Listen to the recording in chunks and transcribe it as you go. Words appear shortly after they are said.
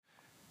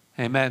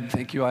Amen.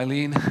 Thank you,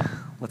 Eileen.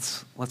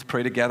 Let's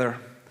pray together.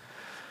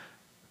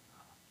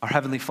 Our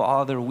Heavenly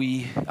Father,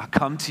 we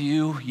come to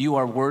you. You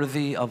are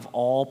worthy of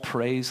all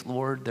praise,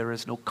 Lord. There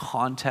is no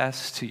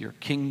contest to your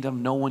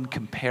kingdom. No one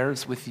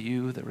compares with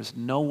you. There is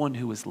no one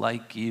who is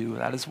like you.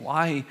 That is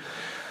why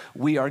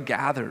we are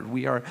gathered.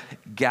 We are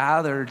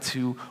gathered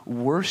to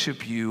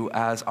worship you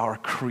as our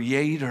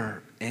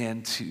Creator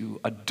and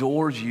to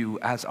adore you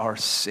as our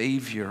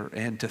Savior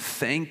and to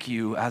thank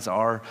you as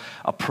our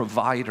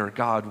provider.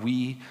 God,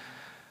 we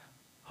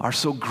are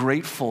so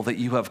grateful that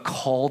you have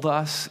called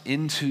us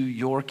into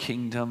your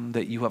kingdom,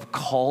 that you have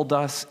called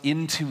us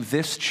into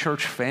this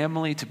church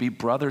family to be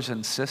brothers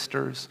and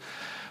sisters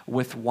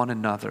with one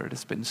another. It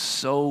has been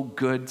so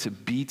good to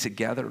be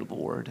together,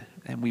 Lord.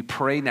 And we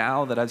pray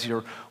now that as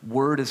your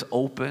word is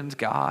opened,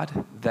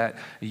 God, that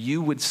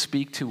you would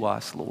speak to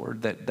us,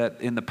 Lord, that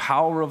in the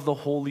power of the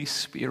Holy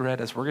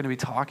Spirit, as we're going to be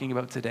talking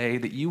about today,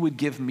 that you would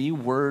give me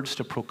words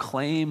to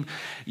proclaim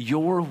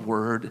your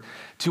word,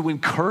 to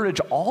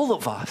encourage all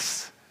of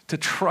us to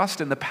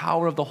trust in the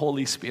power of the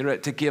Holy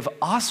Spirit, to give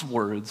us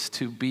words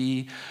to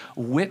be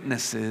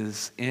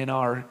witnesses in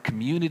our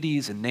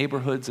communities and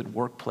neighborhoods and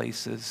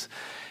workplaces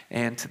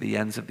and to the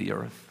ends of the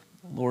earth.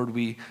 Lord,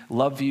 we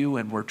love you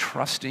and we're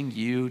trusting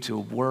you to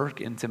work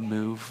and to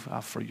move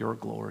for your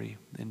glory.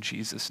 In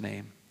Jesus'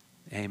 name,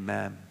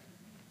 amen.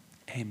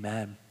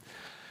 Amen.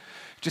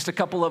 Just a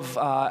couple of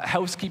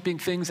housekeeping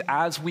things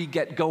as we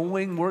get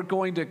going. We're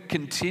going to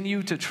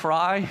continue to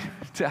try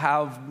to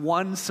have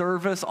one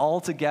service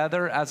all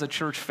together as a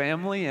church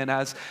family. And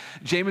as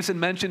Jameson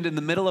mentioned in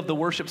the middle of the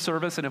worship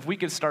service, and if we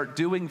could start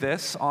doing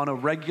this on a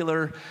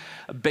regular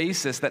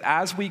basis, that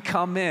as we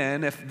come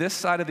in, if this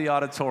side of the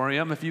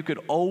auditorium, if you could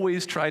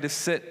always try to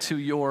sit to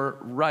your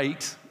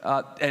right,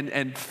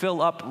 and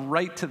fill up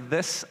right to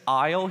this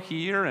aisle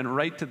here and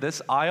right to this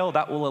aisle.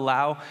 That will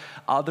allow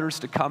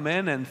others to come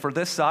in. And for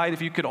this side,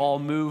 if you could all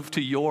move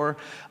to your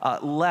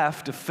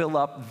left to fill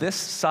up this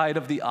side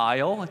of the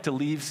aisle, to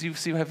leave, you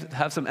see,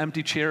 have some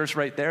empty chairs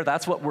right there.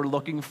 That's what we're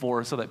looking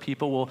for so that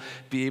people will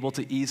be able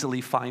to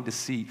easily find a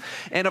seat.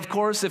 And of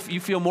course, if you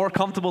feel more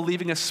comfortable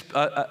leaving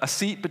a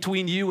seat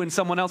between you and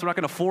someone else, we're not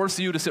going to force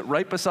you to sit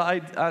right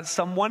beside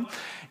someone.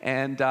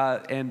 And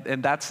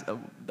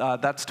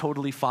that's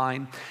totally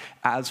fine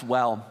as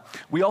well.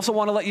 We also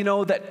want to let you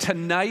know that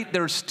tonight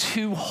there's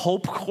 2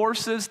 Hope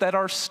courses that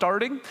are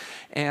starting.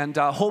 And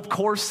Hope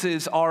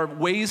courses are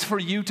ways for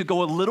you to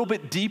go a little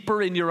bit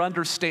deeper in your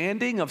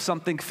understanding of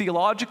something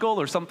theological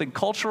or something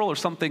cultural or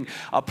something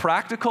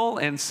practical.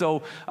 And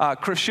so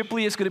Chris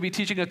Shipley is going to be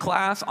teaching a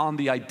class on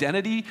the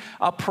Identity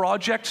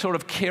Project, sort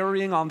of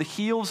carrying on the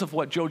heels of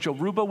what Jojo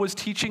Ruba was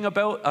teaching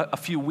about a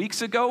few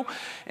weeks ago.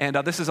 And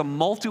this is a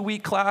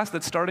multi-week class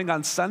that's starting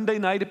on Sunday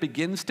night. It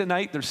begins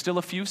tonight. There's still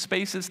a few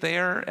spaces there.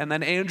 And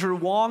then Andrew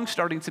Wong,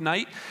 starting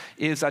tonight,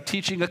 is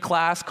teaching a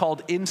class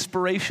called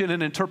Inspiration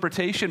and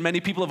Interpretation. Many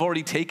people have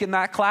already taken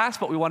that class,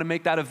 but we want to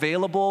make that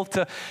available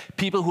to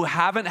people who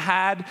haven't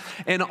had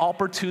an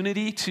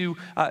opportunity to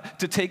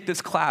take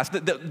this class.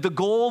 The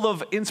goal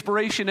of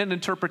Inspiration and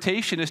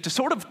Interpretation is to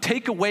sort of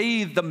take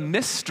away the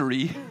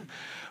mystery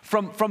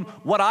from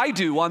what I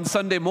do on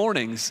Sunday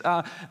mornings.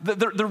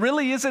 There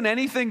really isn't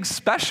anything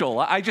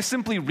special. I just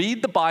simply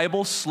read the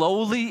Bible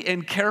slowly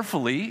and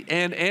carefully,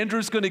 and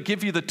Andrew's going to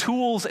give you the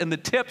tools and the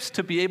tips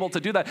to be able to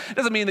do that. It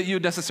doesn't mean that you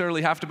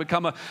necessarily have to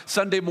become a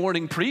Sunday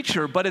morning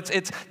preacher, but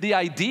it's the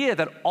idea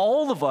that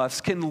all of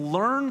us can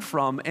learn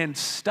from and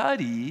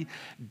study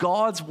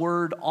God's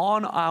Word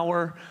on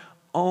our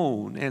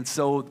own. And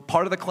so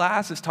part of the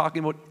class is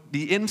talking about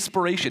the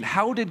inspiration.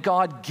 How did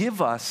God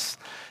give us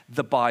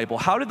the Bible?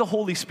 How did the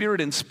Holy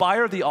Spirit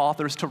inspire the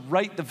authors to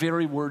write the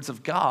very words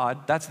of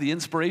God? That's the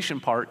inspiration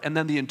part. And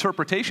then the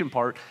interpretation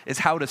part is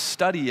how to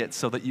study it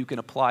so that you can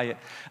apply it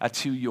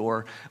to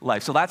your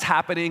life. So that's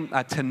happening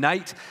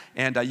tonight,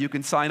 and you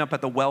can sign up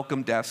at the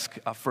welcome desk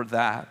for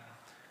that.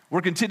 We're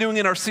continuing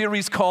in our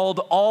series called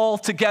All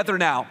Together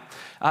Now,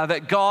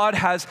 that God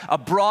has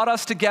brought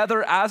us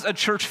together as a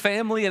church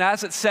family, and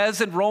as it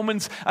says in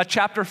Romans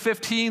chapter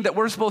 15, that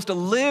we're supposed to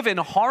live in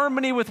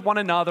harmony with one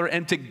another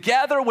and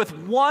together with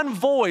one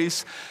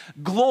voice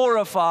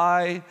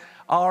glorify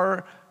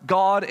our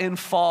God and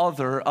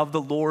Father of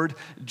the Lord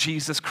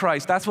Jesus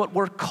Christ. That's what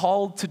we're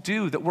called to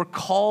do, that we're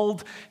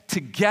called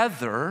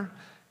together.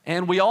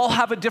 And we all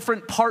have a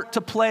different part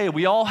to play.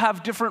 We all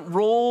have different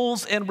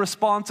roles and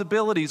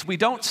responsibilities. We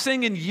don't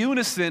sing in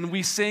unison,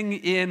 we sing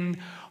in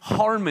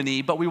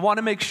harmony, but we want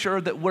to make sure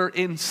that we're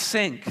in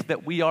sync,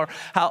 that we are,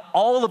 how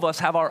all of us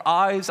have our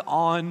eyes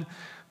on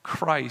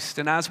Christ.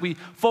 And as we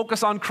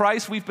focus on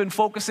Christ, we've been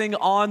focusing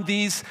on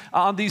these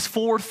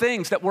 4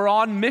 things, that we're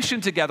on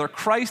mission together.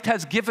 Christ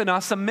has given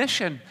us a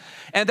mission,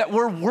 and that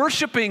we're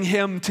worshiping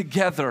him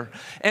together,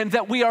 and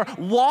that we are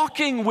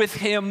walking with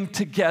him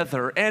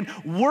together and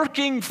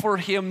working for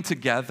him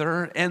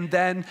together. And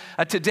then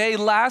today,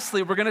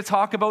 lastly, we're going to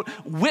talk about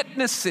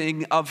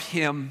witnessing of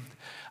him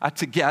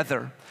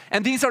together.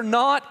 And these are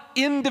not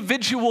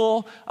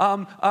individual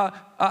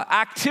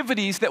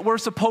activities that we're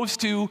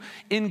supposed to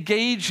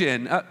engage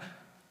in.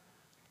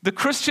 The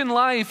Christian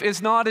life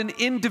is not an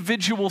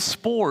individual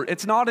sport.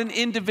 It's not an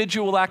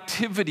individual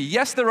activity.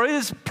 Yes, there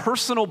is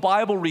personal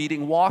Bible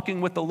reading, walking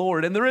with the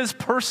Lord, and there is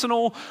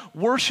personal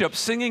worship,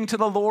 singing to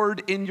the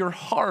Lord in your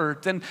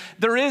heart. And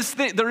there is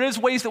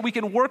ways that we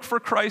can work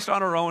for Christ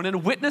on our own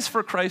and witness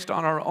for Christ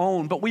on our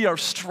own, but we are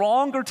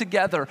stronger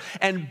together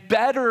and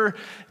better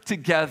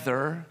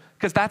together,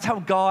 because that's how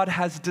God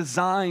has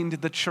designed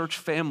the church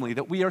family,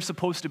 that we are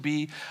supposed to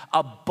be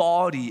a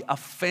body, a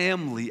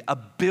family, a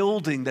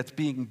building that's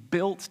being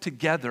built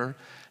together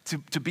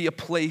to be a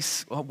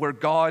place where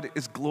God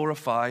is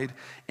glorified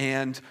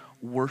and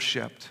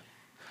worshiped.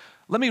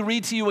 Let me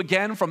read to you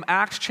again from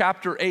Acts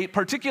chapter 1,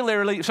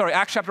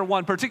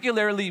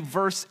 particularly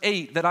verse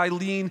 8 that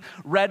Eileen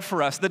read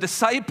for us. The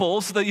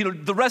disciples,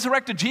 the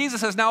resurrected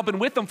Jesus has now been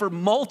with them for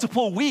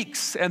multiple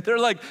weeks, and they're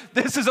like,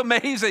 this is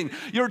amazing.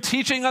 You're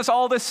teaching us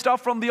all this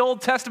stuff from the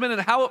Old Testament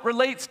and how it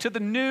relates to the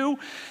New,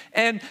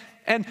 and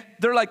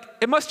they're like,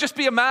 it must just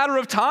be a matter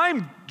of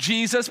time,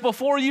 Jesus,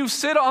 before you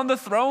sit on the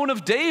throne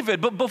of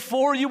David, but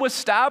before you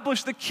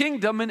establish the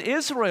kingdom in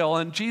Israel.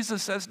 And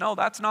Jesus says, no,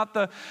 that's not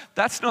the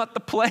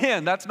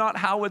plan. That's not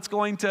how it's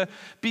going to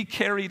be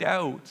carried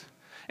out.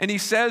 And he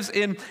says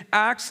in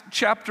Acts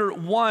chapter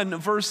 1,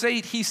 verse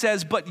 8, he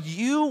says, but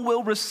you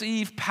will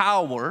receive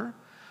power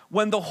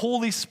when the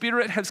Holy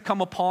Spirit has come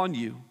upon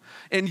you,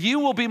 and you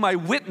will be my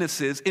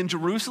witnesses in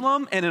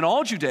Jerusalem and in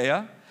all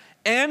Judea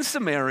and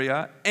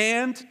Samaria,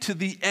 and to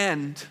the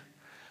end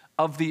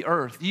of the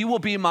earth. You will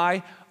be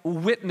my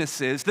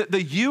witnesses.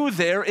 The you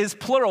there is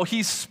plural.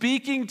 He's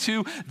speaking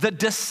to the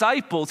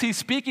disciples. He's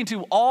speaking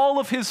to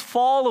all of his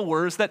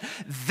followers, that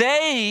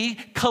they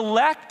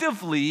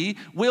collectively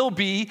will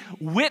be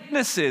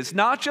witnesses,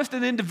 not just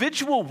an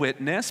individual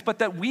witness, but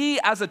that we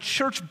as a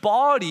church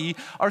body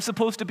are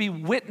supposed to be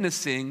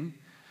witnessing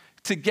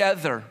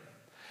together.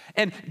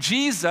 And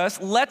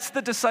Jesus lets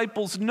the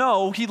disciples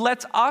know, he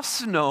lets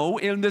us know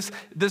in this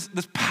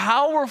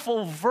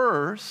powerful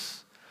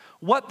verse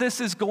what this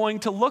is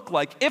going to look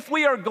like. If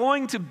we are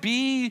going to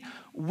be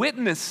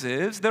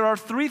witnesses, there are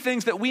three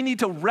things that we need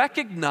to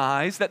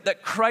recognize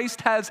that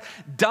Christ has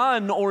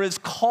done or is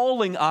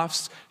calling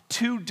us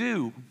to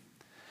do.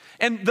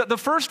 And the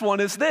first one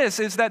is this,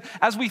 is that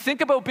as we think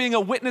about being a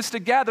witness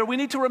together, we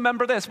need to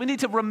remember this. We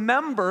need to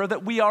remember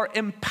that we are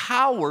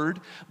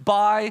empowered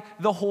by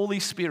the Holy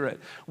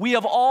Spirit. We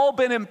have all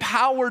been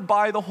empowered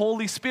by the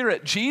Holy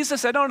Spirit.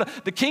 Jesus said, no,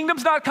 the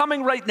kingdom's not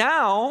coming right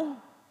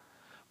now,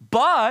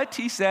 but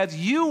he says,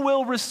 you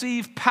will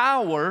receive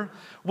power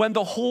when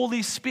the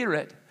Holy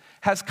Spirit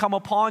has come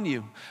upon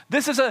you.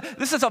 This is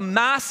a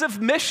massive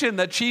mission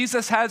that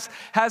Jesus has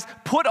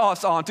put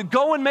us on, to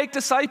go and make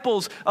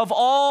disciples of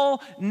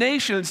all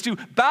nations, to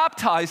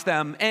baptize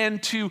them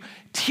and to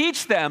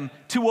teach them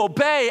to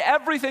obey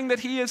everything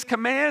that he has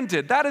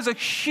commanded. That is a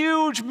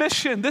huge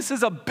mission. This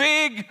is a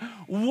big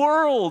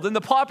world, and the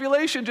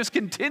population just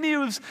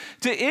continues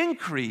to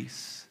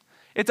increase.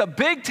 It's a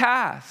big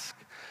task,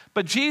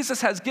 but Jesus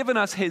has given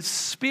us his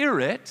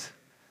Spirit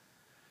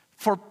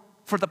for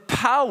the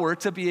power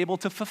to be able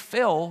to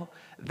fulfill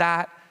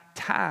that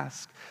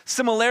task.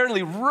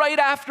 Similarly, right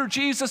after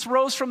Jesus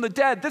rose from the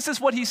dead, this is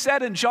what he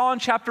said in John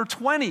chapter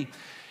 20.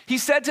 He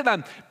said to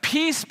them,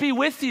 peace be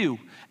with you.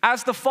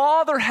 As the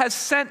Father has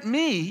sent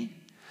me,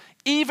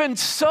 even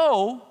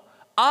so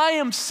I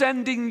am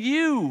sending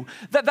you.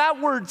 That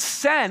word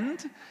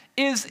send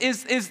is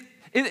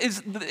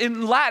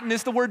in Latin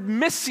is the word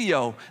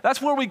missio.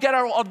 That's where we get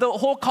the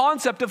whole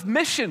concept of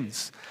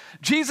missions.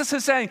 Jesus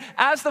is saying,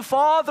 as the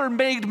Father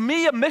made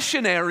me a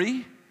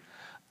missionary,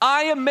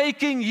 I am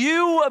making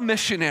you a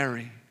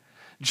missionary.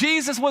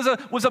 Jesus was a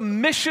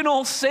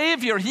missional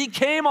Savior. He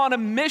came on a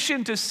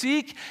mission to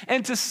seek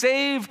and to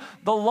save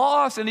the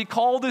lost, and he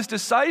called his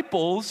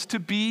disciples to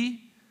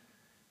be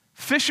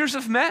fishers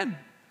of men.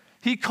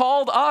 He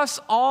called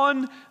us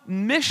on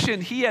mission.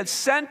 He had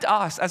sent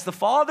us as the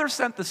Father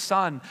sent the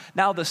Son.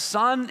 Now the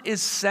Son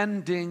is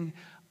sending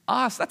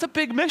us. That's a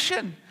big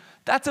mission.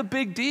 That's a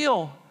big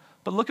deal.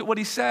 But look at what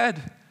he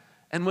said.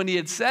 And when he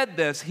had said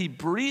this, he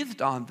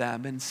breathed on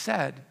them and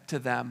said to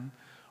them,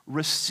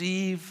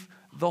 receive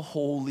the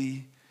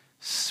Holy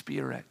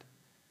Spirit.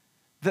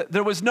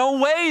 There was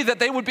no way that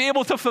they would be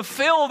able to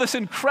fulfill this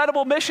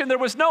incredible mission. There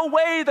was no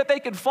way that they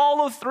could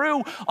follow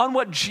through on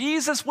what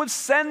Jesus was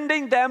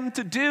sending them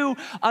to do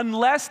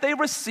unless they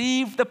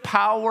received the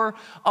power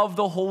of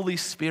the Holy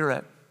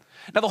Spirit.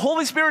 Now, the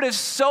Holy Spirit is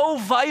so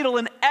vital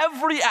in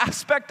every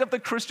aspect of the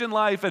Christian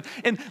life, and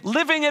in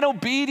living an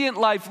obedient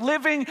life,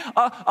 living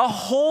a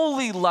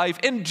holy life,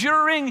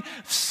 enduring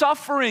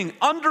suffering,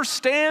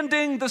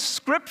 understanding the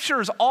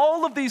scriptures,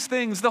 all of these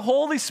things. The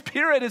Holy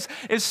Spirit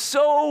is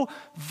so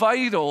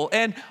vital.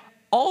 And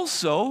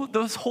also,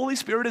 the Holy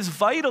Spirit is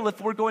vital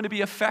if we're going to be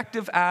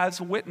effective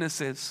as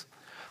witnesses.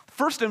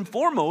 First and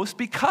foremost,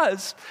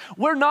 because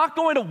we're not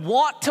going to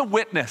want to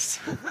witness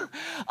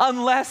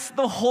unless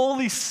the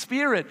Holy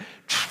Spirit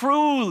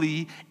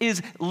truly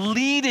is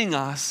leading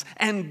us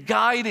and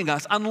guiding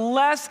us.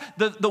 Unless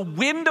the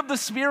wind of the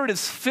Spirit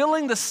is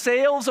filling the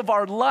sails of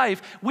our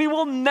life, we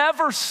will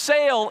never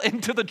sail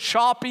into the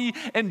choppy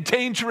and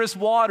dangerous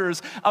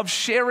waters of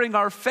sharing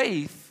our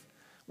faith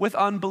with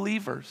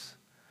unbelievers.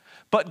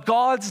 But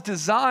God's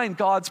design,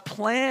 God's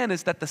plan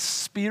is that the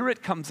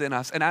Spirit comes in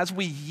us. And as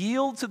we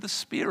yield to the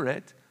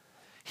Spirit,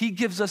 He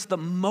gives us the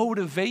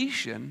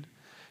motivation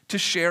to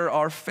share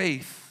our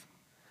faith.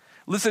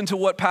 Listen to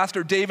what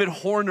Pastor David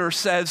Horner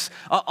says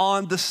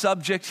on the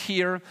subject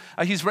here.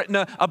 He's written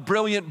a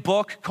brilliant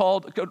book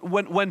called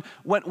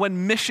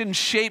When Mission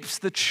Shapes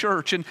the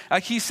Church. And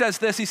he says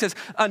this, he says,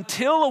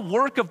 until a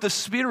work of the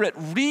Spirit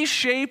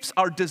reshapes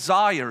our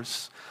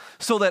desires,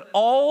 so that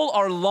all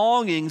our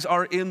longings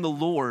are in the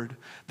Lord,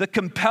 the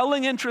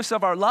compelling interest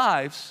of our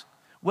lives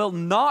will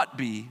not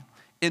be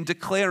in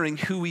declaring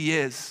who He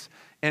is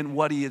and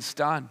what He has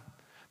done.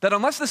 That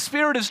unless the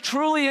Spirit is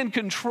truly in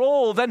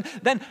control, then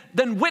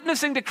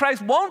witnessing to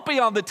Christ won't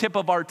be on the tip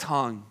of our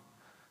tongue,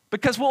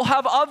 because we'll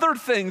have other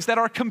things that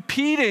are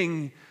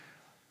competing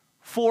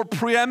for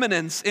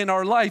preeminence in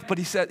our life. But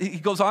he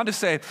goes on to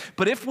say,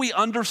 but if we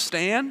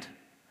understand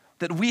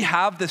that we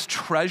have this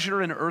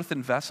treasure in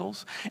earthen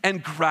vessels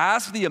and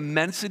grasp the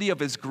immensity of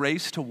His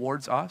grace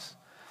towards us,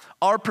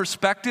 our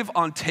perspective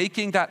on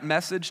taking that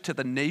message to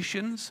the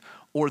nations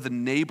or the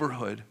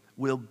neighborhood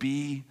will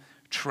be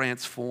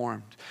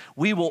transformed.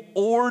 We will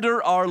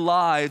order our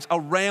lives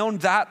around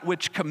that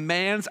which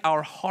commands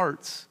our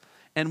hearts,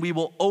 and we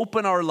will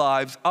open our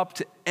lives up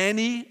to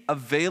any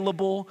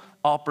available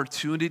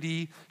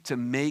opportunity to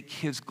make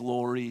His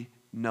glory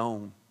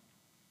known.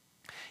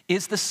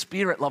 Is the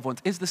Spirit, loved ones,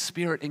 is the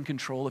Spirit in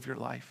control of your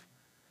life?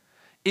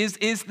 Is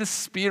the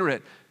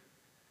Spirit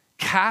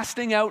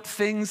casting out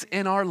things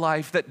in our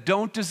life that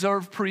don't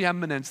deserve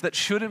preeminence, that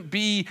shouldn't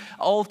be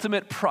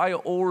ultimate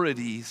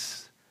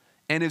priorities?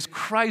 And is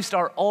Christ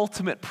our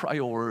ultimate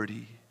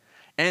priority?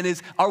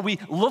 And are we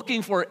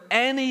looking for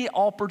any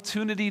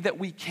opportunity that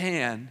we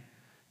can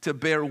to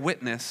bear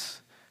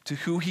witness to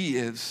who He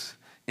is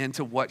and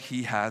to what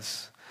He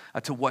has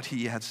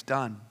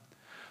done?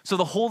 So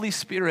the Holy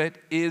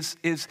Spirit is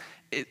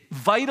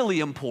vitally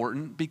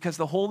important, because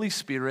the Holy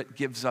Spirit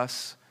gives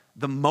us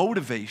the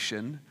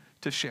motivation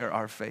to share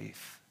our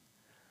faith.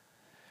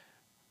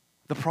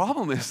 The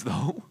problem is,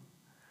 though,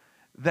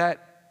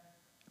 that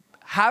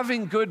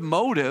having good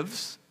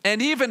motives and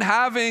even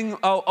having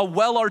a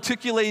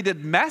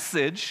well-articulated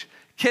message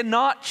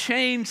cannot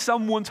change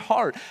someone's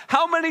heart.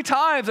 How many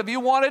times have you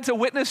wanted to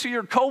witness to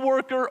your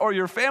coworker or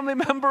your family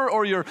member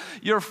or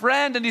your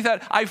friend, and you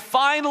thought, I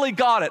finally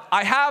got it.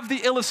 I have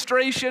the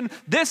illustration.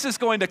 This is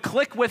going to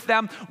click with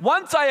them.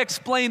 Once I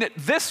explain it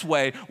this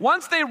way,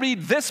 once they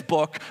read this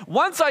book,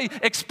 once I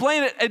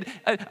explain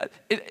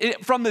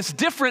it from this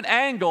different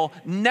angle,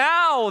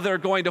 now they're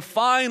going to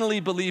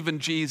finally believe in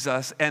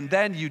Jesus. And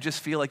then you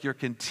just feel like you're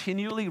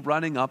continually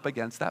running up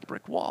against that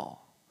brick wall.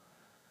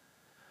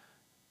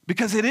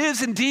 Because it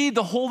is indeed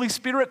the Holy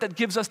Spirit that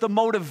gives us the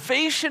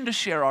motivation to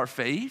share our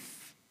faith,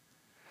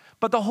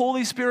 but the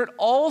Holy Spirit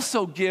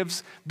also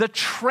gives the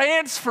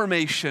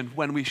transformation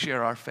when we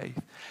share our faith.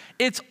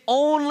 It's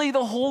only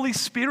the Holy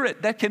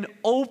Spirit that can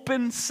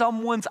open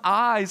someone's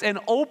eyes and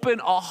open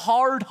a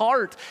hard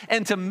heart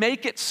and to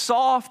make it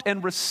soft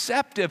and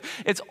receptive.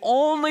 It's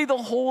only the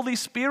Holy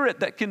Spirit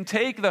that can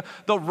take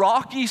the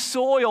rocky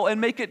soil and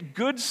make it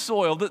good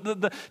soil,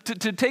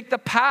 to take the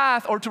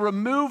path or to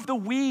remove the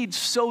weeds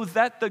so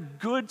that the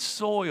good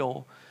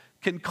soil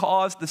can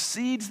cause the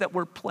seeds that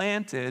were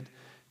planted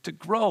to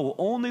grow.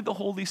 Only the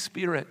Holy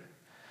Spirit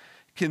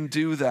can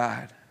do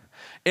that.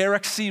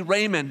 Eric C.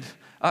 Raymond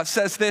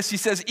says this. He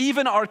says,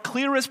 even our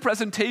clearest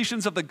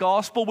presentations of the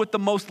gospel with the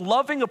most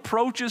loving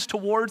approaches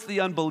towards the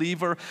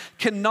unbeliever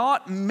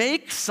cannot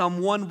make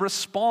someone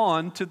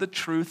respond to the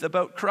truth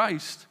about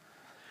Christ.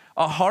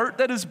 A heart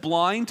that is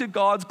blind to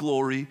God's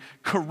glory,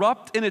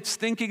 corrupt in its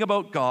thinking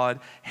about God,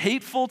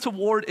 hateful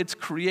toward its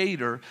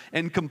Creator,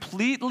 and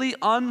completely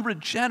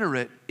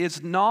unregenerate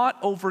is not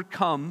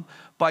overcome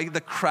by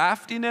the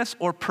craftiness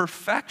or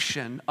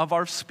perfection of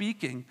our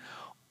speaking.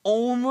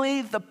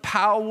 Only the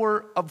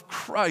power of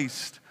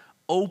Christ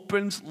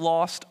opens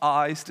lost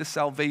eyes to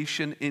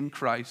salvation in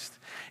Christ.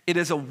 It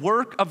is a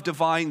work of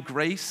divine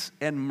grace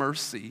and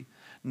mercy,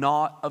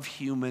 not of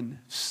human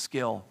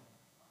skill.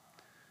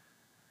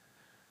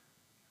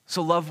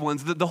 So, loved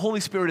ones, the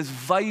Holy Spirit is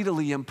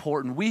vitally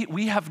important.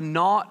 We have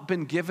not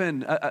been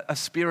given a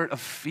spirit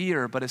of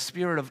fear, but a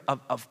spirit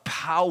of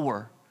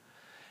power.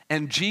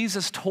 And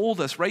Jesus told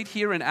us right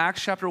here in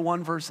Acts chapter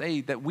 1, verse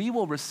 8, that we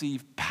will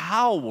receive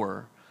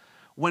power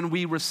when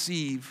we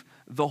receive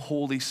the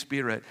Holy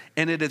Spirit.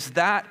 And it is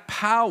that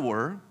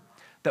power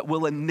that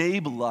will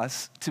enable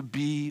us to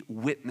be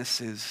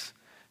witnesses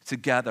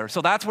together.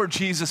 So that's where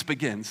Jesus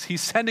begins.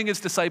 He's sending his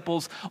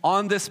disciples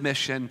on this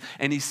mission,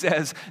 and he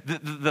says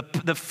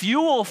the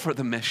fuel for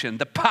the mission,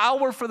 the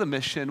power for the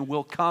mission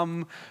will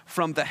come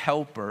from the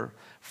helper,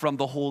 from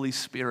the Holy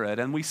Spirit.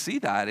 And we see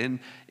that in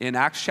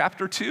Acts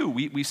chapter 2.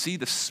 We see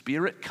the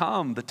Spirit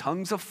come, the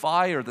tongues of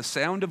fire, the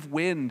sound of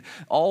wind,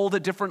 all the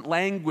different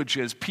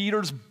languages,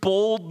 Peter's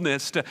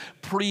boldness to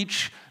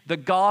preach the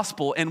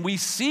gospel. And we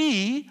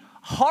see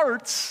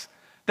hearts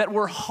that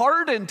were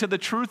hardened to the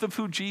truth of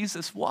who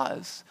Jesus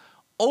was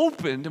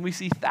opened, and we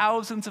see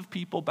thousands of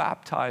people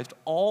baptized,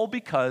 all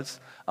because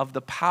of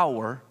the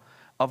power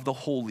of the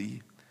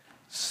Holy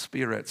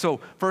Spirit. So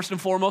first and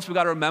foremost, we've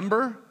got to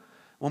remember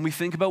when we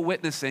think about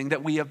witnessing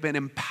that we have been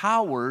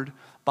empowered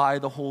by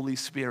the Holy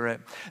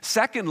Spirit.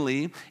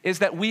 Secondly, is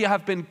that we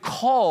have been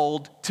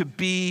called to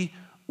be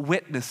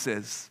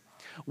witnesses.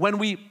 When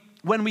we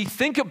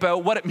think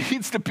about what it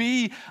means to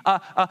be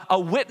a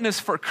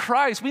witness for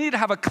Christ, we need to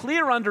have a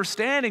clear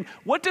understanding.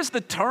 What does the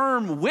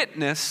term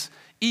witness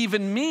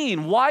even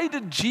mean? Why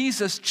did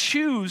Jesus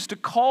choose to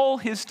call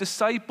his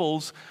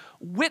disciples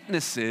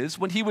witnesses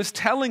when he was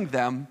telling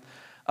them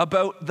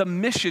about the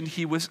mission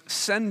he was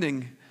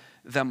sending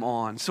them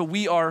on? So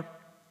we are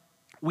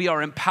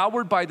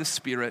empowered by the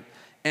Spirit,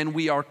 and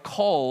we are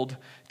called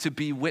to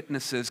be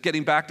witnesses.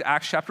 Getting back to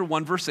Acts chapter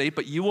 1, verse 8,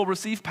 but you will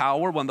receive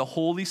power when the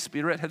Holy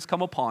Spirit has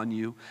come upon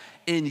you,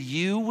 and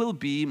you will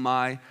be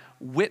my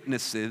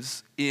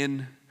witnesses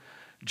in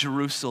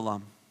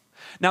Jerusalem.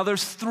 Now,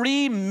 there's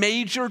three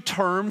major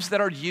terms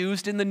that are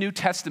used in the New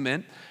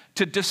Testament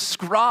to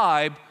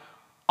describe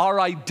our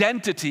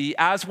identity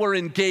as we're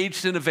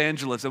engaged in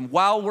evangelism,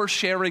 while we're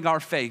sharing our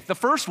faith. The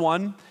first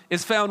one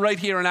is found right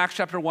here in Acts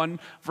chapter 1,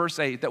 verse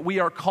 8, that we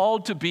are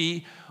called to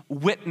be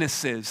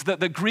witnesses.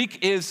 The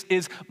Greek is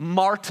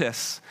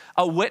martis.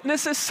 A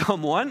witness is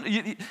someone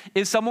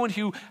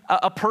who,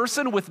 a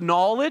person with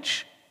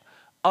knowledge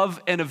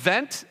of an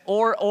event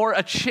or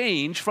a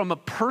change from a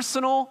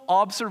personal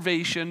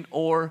observation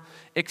or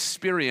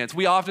experience.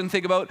 We often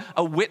think about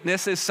a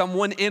witness as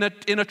someone in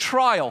a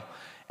trial.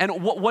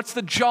 And what's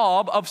the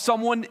job of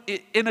someone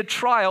in a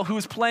trial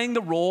who's playing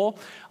the role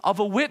of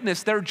a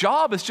witness? Their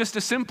job is just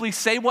to simply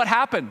say what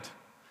happened.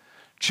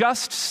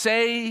 Just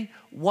say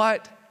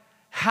what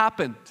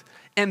happened.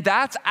 And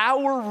that's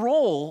our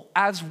role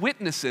as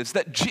witnesses,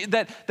 that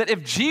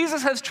if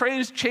Jesus has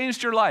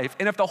changed your life,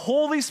 and if the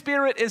Holy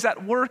Spirit is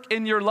at work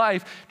in your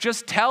life,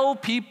 just tell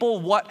people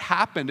what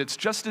happened. It's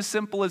just as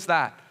simple as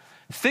that.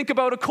 Think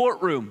about a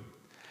courtroom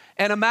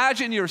and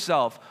imagine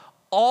yourself,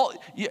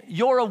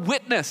 you're a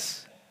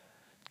witness.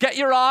 Get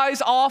your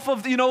eyes off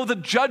of the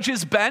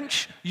judge's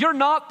bench. You're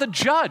not the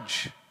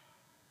judge.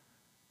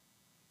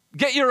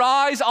 Get your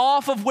eyes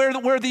off of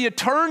where the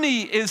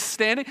attorney is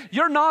standing.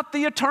 You're not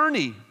the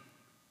attorney.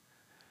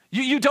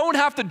 You don't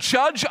have to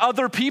judge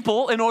other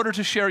people in order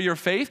to share your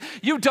faith.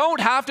 You don't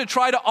have to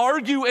try to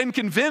argue and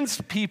convince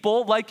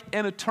people like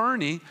an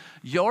attorney.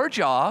 Your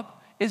job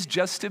is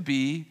just to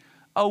be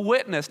a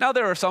witness. Now,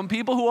 there are some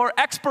people who are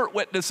expert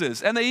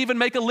witnesses, and they even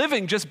make a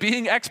living just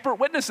being expert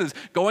witnesses,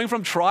 going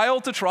from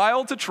trial to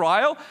trial to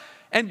trial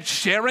and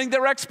sharing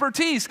their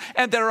expertise.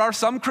 And there are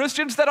some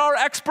Christians that are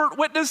expert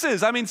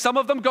witnesses. I mean, some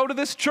of them go to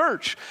this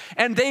church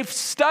and they've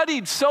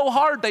studied so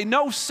hard. They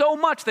know so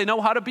much. They know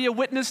how to be a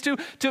witness to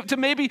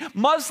maybe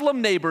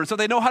Muslim neighbors, or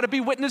they know how to be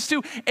witness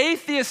to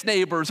atheist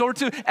neighbors or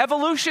to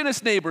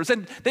evolutionist neighbors.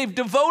 And they've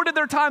devoted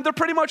their time. They're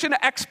pretty much an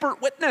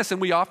expert witness, and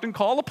we often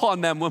call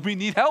upon them when we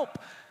need help.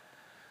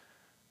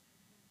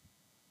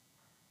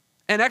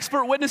 And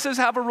expert witnesses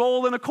have a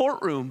role in a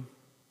courtroom.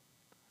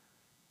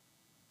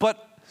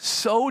 But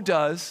so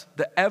does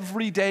the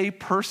everyday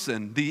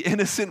person, the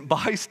innocent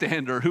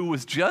bystander who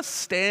was just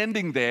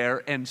standing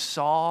there and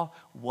saw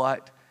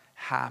what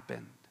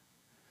happened.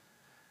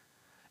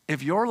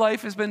 If your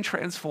life has been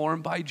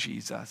transformed by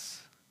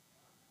Jesus,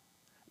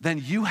 then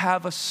you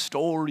have a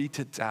story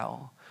to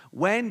tell.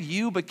 When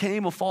you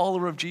became a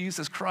follower of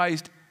Jesus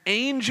Christ,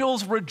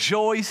 angels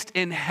rejoiced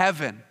in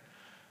heaven.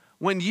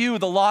 When you,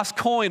 the lost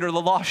coin or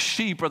the lost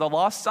sheep or the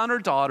lost son or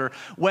daughter,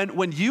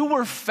 when you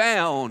were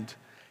found,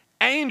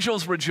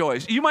 angels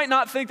rejoice. You might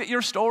not think that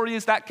your story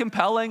is that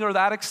compelling or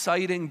that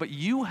exciting, but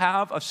you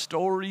have a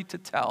story to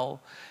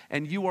tell,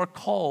 and you are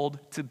called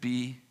to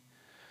be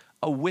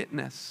a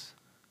witness.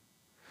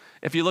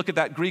 If you look at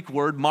that Greek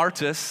word,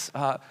 martyrs,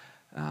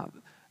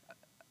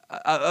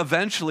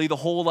 eventually the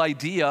whole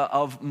idea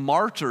of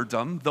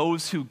martyrdom,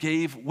 those who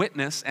gave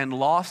witness and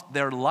lost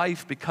their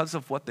life because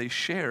of what they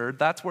shared,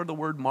 that's where the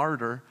word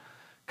martyr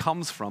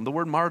comes from. The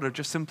word martyr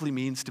just simply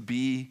means to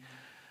be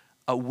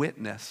a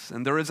witness.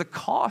 And there is a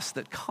cost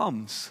that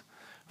comes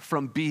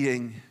from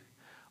being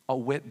a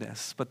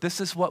witness. But this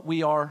is what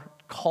we are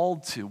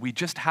called to. We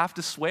just have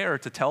to swear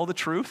to tell the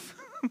truth,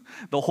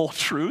 the whole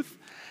truth,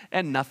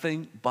 and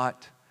nothing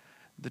but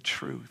the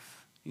truth.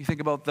 You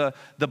think about the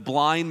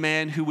blind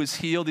man who was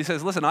healed. He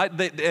says, listen,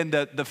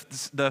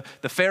 the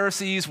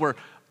Pharisees were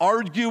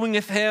arguing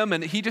with him,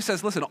 and he just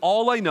says, listen,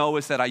 all I know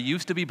is that I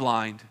used to be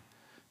blind,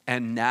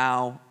 and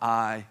now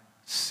I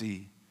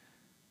see.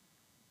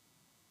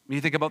 You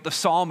think about the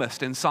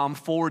psalmist in Psalm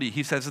 40.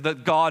 He says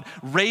that God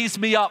raised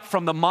me up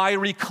from the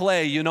miry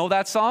clay. You know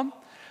that psalm?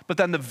 But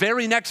then the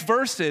very next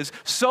verse is,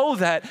 so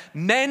that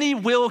many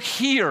will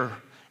hear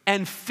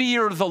and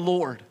fear the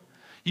Lord.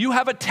 You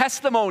have a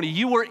testimony.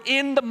 You were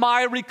in the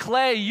miry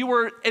clay. You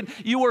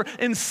were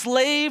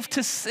enslaved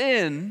to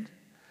sin,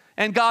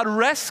 and God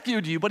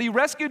rescued you. But he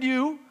rescued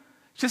you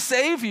to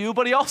save you,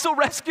 but he also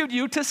rescued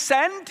you to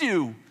send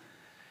you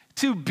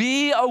to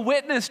be a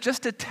witness,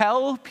 just to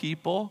tell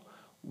people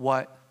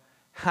what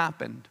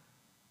happened.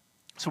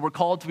 So we're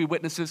called to be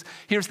witnesses.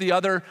 Here's the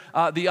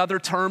other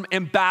term,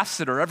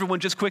 ambassador. Everyone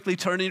just quickly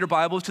turn in your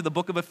Bibles to the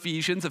book of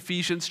Ephesians,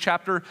 Ephesians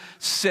chapter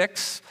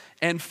 6,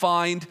 and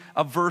find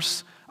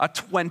verse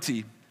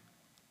 20.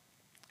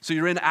 So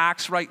you're in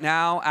Acts right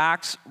now,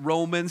 Acts,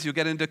 Romans, you'll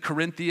get into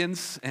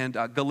Corinthians and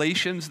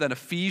Galatians, then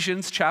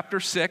Ephesians chapter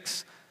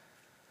 6.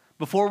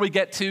 Before we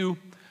get to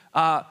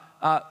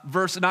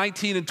verse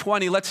 19 and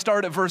 20, let's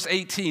start at verse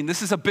 18.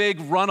 This is a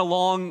big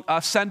run-along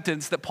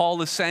sentence that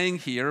Paul is saying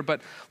here,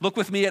 but look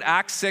with me at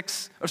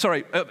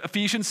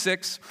Ephesians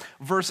 6,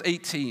 verse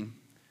 18.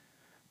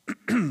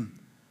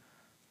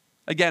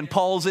 Again,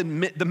 Paul's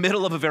in the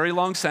middle of a very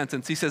long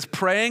sentence. He says,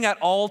 praying at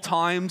all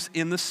times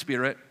in the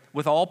Spirit,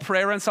 with all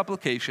prayer and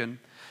supplication.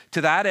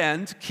 To that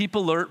end, keep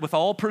alert with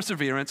all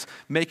perseverance,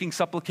 making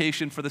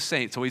supplication for the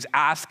saints. So he's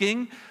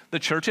asking the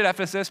church at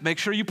Ephesus, make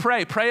sure you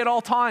pray. Pray at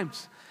all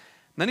times.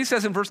 And then he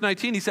says in verse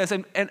 19, he says,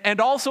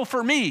 and also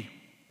for me.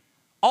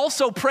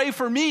 Also pray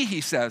for me, he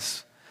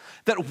says,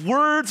 that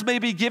words may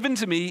be given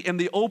to me in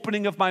the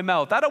opening of my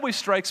mouth. That always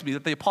strikes me,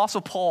 that the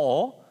Apostle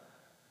Paul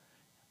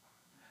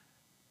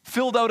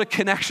filled out a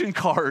connection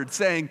card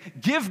saying,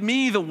 give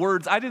me the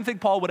words. I didn't think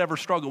Paul would ever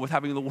struggle with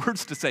having the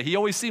words to say. He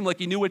always seemed like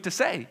he knew what to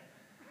say.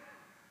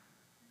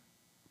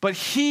 But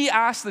he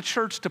asked the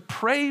church to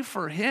pray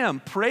for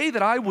him, pray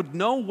that I would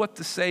know what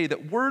to say,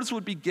 that words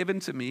would be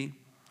given to me,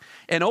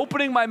 and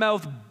opening my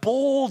mouth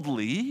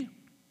boldly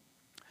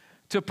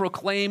to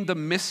proclaim the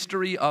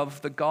mystery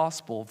of the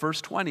gospel.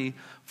 Verse 20,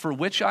 for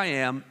which I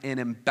am an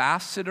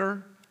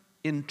ambassador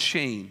in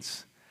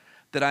chains,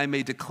 that I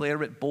may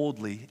declare it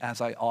boldly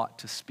as I ought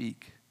to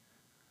speak.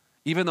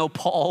 Even though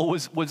Paul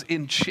was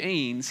in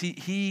chains,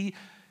 he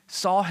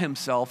saw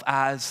himself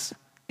as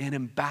an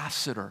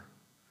ambassador.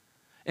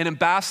 An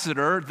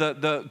ambassador,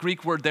 the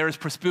Greek word there is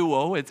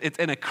prospuo. It's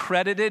an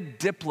accredited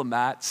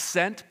diplomat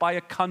sent by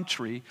a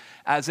country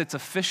as its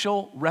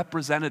official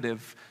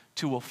representative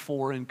to a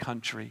foreign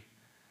country.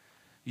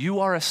 You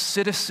are a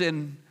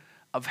citizen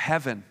of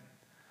heaven.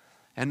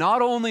 And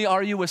not only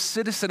are you a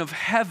citizen of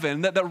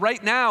heaven, that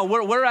right now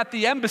we're at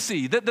the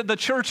embassy. The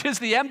church is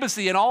the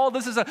embassy, and all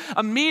this is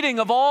a meeting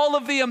of all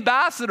of the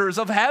ambassadors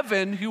of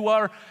heaven who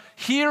are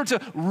here to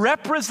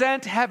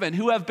represent heaven,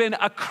 who have been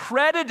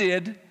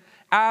accredited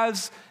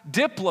as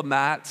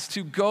diplomats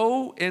to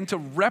go and to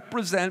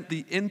represent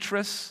the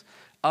interests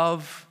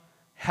of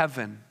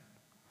heaven.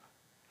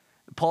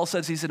 Paul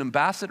says he's an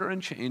ambassador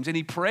in chains, and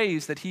he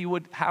prays that he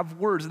would have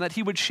words and that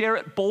he would share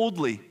it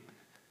boldly,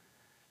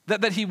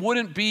 that he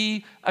wouldn't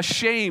be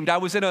ashamed. I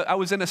was in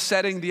a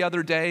setting the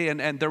other day,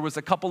 and there was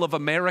a couple of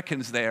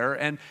Americans there,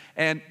 and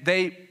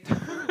they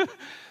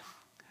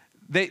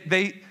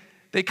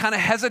they kind of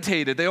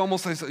hesitated. They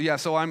almost said, yeah,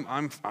 so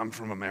I'm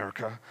from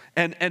America,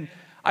 and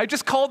I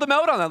just called them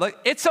out on that. Like,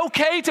 it's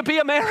okay to be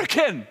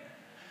American.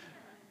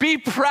 Be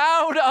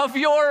proud of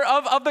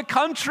of the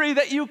country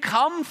that you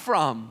come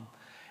from.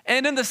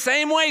 And in the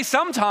same way,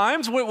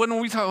 sometimes when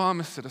we talk, I'm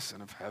a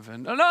citizen of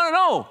heaven.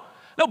 No,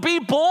 be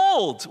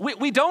bold.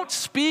 We don't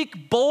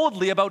speak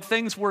boldly about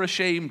things we're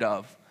ashamed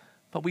of,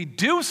 but we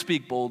do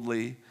speak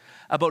boldly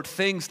about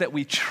things that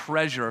we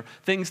treasure,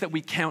 things that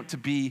we count to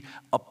be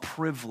a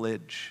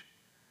privilege.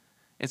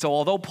 And so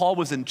although Paul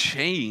was in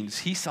chains,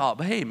 he saw,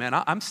 hey man,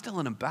 I'm still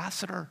an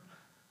ambassador.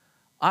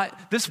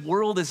 This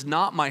world is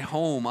not my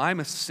home. I'm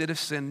a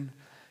citizen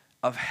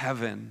of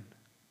heaven.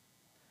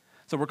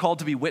 So we're called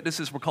to be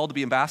witnesses, we're called to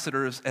be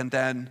ambassadors, and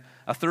then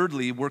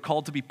thirdly, we're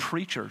called to be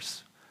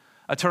preachers.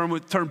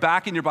 Turn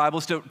back in your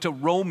Bibles to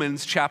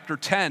Romans chapter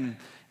 10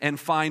 and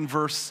find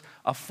verse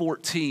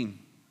 14.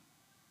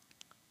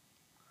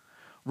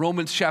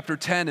 Romans chapter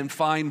 10 and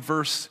find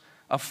verse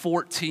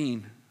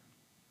 14.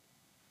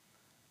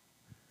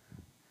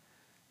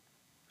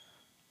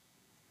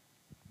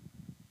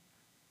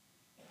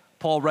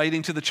 Paul,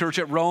 writing to the church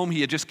at Rome,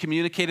 he had just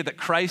communicated that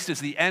Christ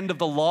is the end of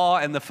the law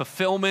and the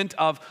fulfillment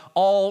of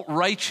all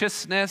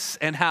righteousness,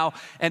 and how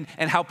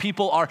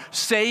people are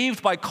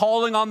saved by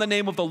calling on the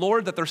name of the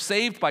Lord, that they're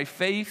saved by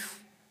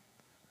faith.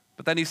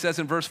 But then he says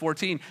in verse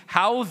 14,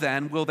 how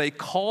then will they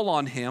call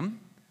on him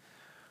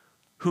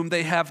whom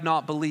they have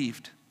not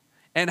believed?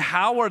 And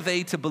how are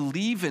they to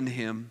believe in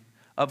him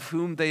of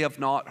whom they have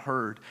not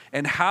heard?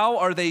 And how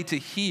are they to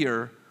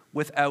hear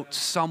without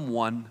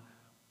someone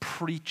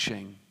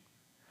preaching?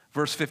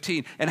 Verse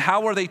 15, and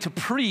how are they to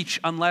preach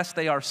unless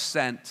they are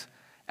sent?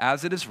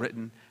 As it is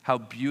written, how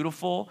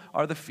beautiful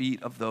are the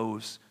feet of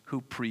those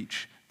who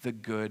preach the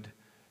good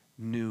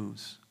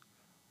news.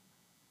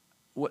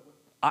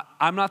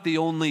 I'm not the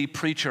only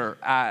preacher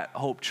at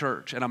Hope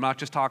Church, and I'm not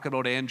just talking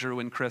about Andrew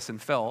and Chris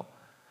and Phil.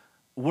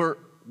 We're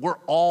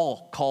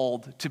all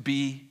called to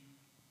be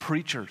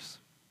preachers.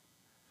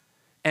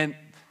 And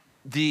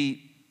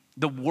the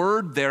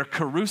word there,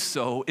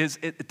 kerusso,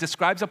 it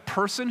describes a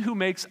person who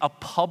makes a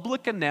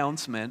public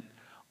announcement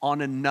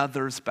on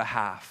another's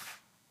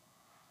behalf.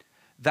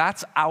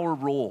 That's our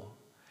role.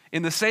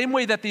 In the same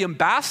way that the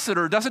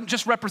ambassador doesn't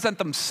just represent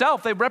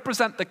themselves, they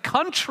represent the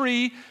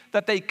country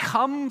that they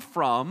come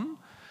from.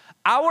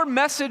 Our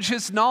message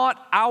is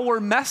not our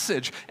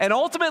message. And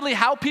ultimately,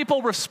 how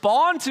people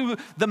respond to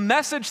the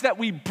message that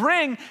we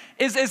bring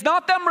is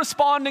not them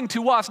responding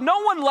to us.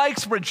 No one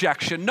likes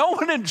rejection. No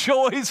one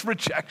enjoys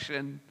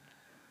rejection.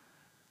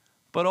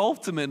 But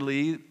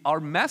ultimately, our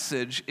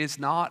message is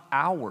not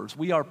ours.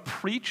 We are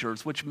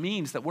preachers, which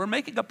means that we're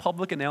making a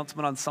public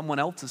announcement on someone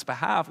else's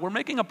behalf. We're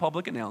making a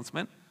public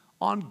announcement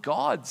on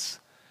God's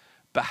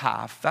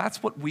behalf.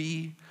 That's what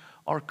we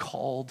are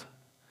called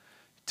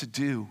to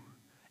do.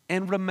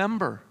 And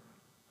remember,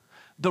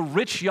 the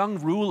rich young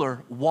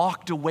ruler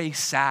walked away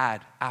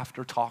sad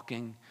after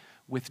talking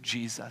with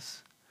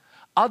Jesus.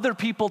 Other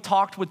people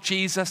talked with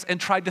Jesus and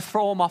tried to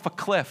throw him off a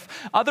cliff.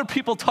 Other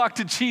people talked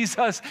to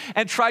Jesus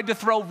and tried to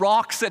throw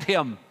rocks at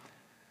him.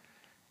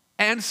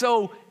 And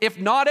so, if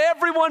not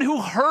everyone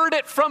who heard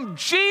it from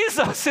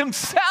Jesus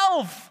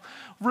himself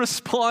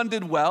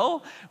responded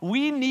well,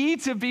 we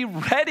need to be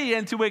ready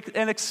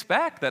and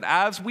expect that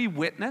as we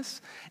witness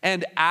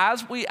and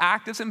as we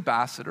act as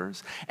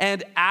ambassadors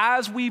and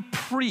as we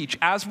preach,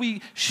 as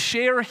we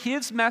share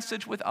his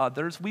message with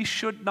others, we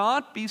should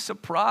not be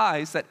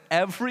surprised that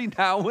every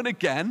now and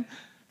again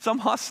some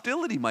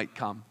hostility might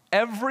come.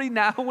 Every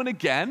now and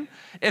again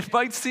it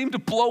might seem to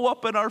blow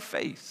up in our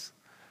face.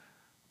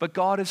 But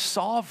God is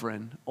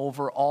sovereign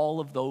over all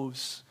of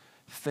those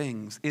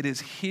things. It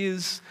is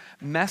his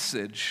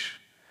message.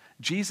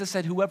 Jesus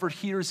said, whoever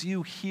hears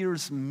you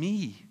hears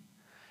me.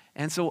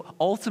 And so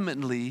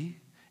ultimately,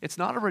 it's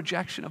not a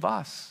rejection of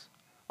us.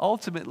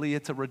 Ultimately,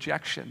 it's a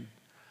rejection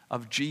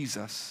of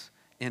Jesus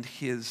and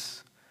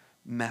his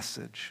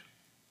message.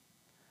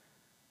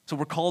 So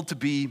we're called to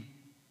be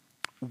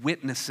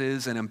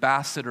witnesses and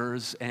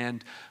ambassadors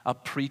and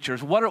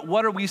preachers.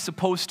 What are we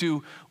supposed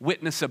to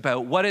witness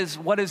about? What is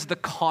the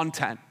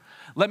content?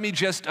 Let me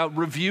just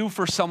review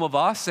for some of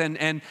us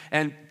and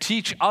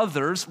teach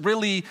others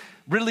really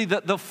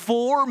the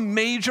four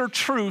major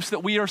truths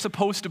that we are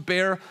supposed to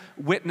bear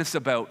witness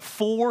about.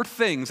 Four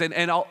things,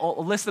 and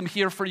I'll list them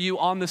here for you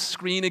on the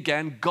screen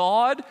again.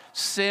 God,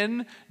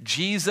 sin,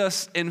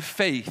 Jesus, and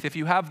faith. If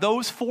you have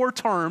those four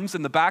terms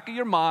in the back of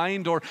your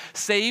mind or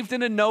saved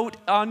in a note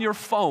on your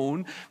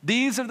phone,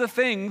 these are the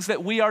things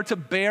that we are to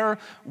bear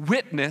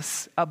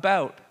witness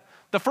about.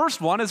 The first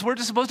one is we're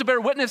just supposed to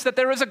bear witness that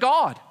there is a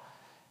God.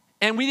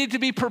 And we need to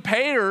be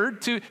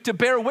prepared to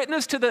bear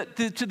witness to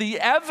the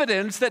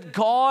evidence that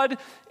God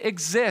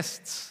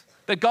exists,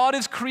 that God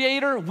is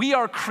creator, we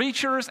are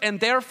creatures, and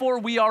therefore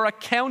we are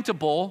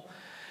accountable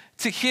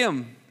to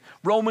him.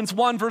 Romans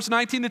 1, verse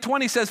 19 to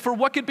 20 says, "For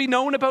what could be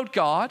known about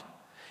God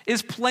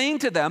is plain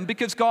to them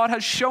because God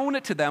has shown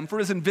it to them, for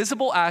his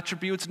invisible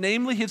attributes,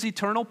 namely his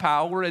eternal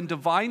power and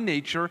divine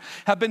nature,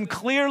 have been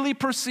clearly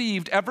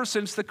perceived ever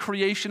since the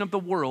creation of the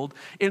world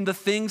in the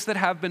things that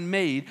have been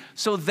made,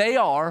 so they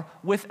are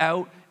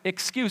without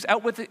excuse."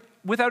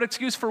 Without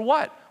excuse for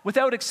what?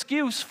 Without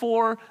excuse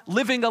for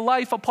living a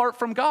life apart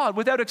from God,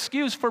 without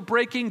excuse for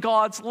breaking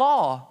God's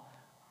law.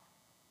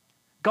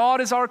 God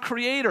is our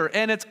creator,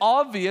 and it's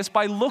obvious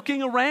by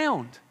looking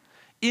around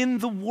in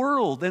the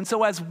world. And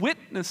so as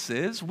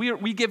witnesses,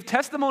 we give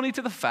testimony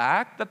to the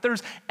fact that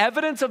there's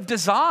evidence of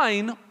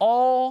design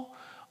all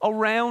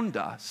around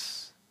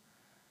us.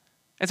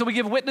 And so we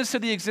give witness to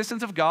the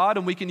existence of God,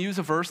 and we can use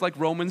a verse like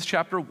Romans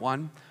chapter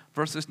 1,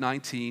 verses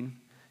 19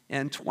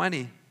 and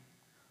 20.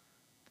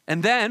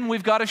 And then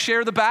we've got to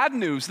share the bad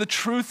news, the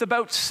truth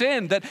about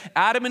sin, that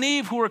Adam and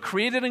Eve, who were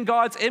created in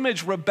God's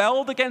image,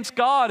 rebelled against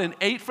God and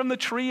ate from the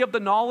tree of the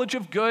knowledge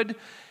of good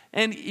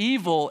and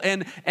evil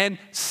and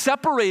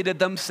separated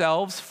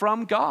themselves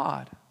from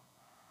God.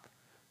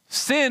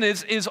 Sin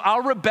is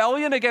our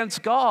rebellion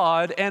against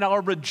God and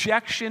our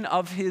rejection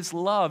of his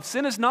love.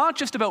 Sin is not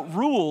just about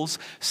rules.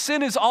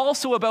 Sin is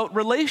also about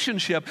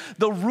relationship.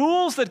 The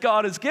rules that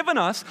God has given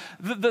us,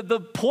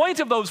 the point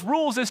of those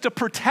rules is to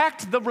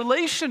protect the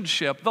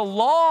relationship. The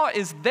law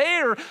is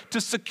there to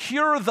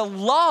secure the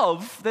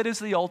love that is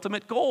the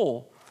ultimate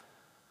goal.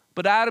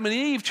 But Adam and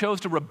Eve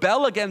chose to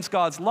rebel against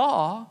God's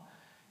law,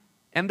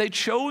 and they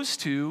chose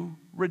to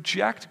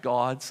reject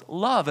God's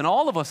love. And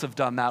all of us have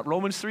done that.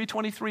 Romans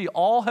 3:23,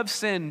 all have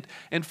sinned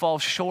and fall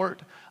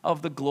short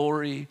of the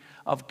glory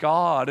of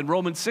God. And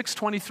Romans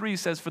 6:23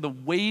 says, for the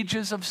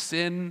wages of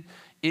sin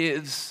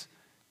is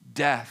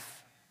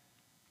death.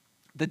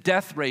 The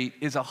death rate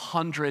is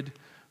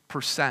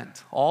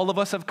 100%. All of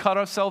us have cut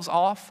ourselves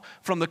off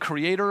from the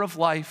creator of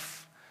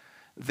life.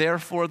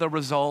 Therefore, the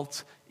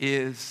result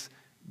is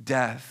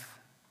death.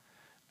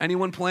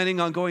 Anyone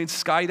planning on going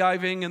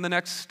skydiving in the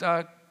next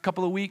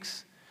couple of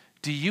weeks?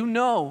 Do you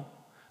know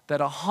that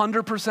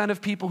 100%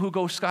 of people who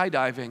go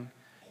skydiving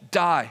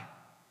die?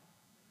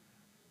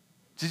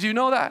 Did you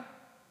know that?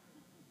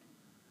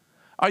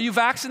 Are you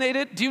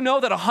vaccinated? Do you know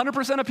that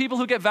 100% of people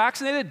who get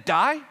vaccinated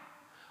die?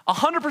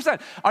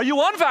 100%. Are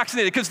you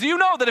unvaccinated? Because do you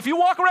know that if you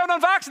walk around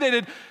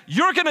unvaccinated,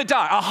 you're going to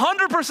die?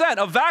 100%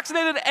 of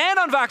vaccinated and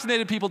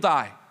unvaccinated people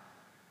die.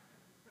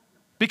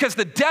 Because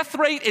the death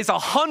rate is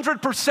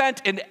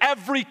 100% in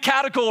every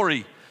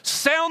category.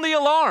 Sound the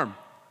alarm.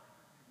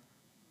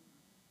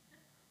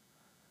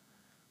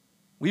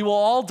 We will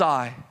all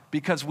die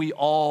because we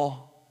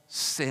all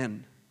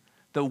sin.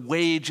 The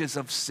wages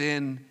of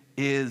sin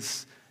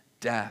is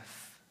death.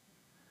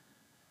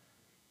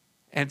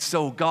 And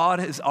so God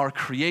is our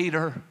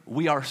creator.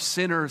 We are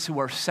sinners who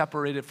are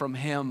separated from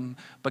him,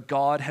 but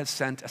God has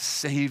sent a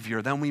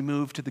savior. Then we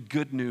move to the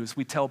good news.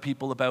 We tell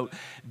people about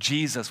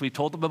Jesus. We've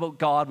told them about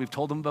God. We've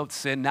told them about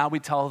sin. Now we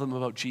tell them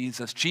about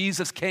Jesus.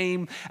 Jesus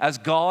came as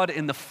God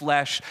in the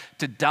flesh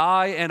to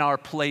die in our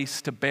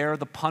place, to bear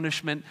the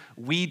punishment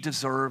we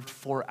deserved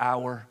for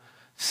our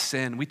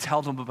sin. We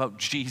tell them about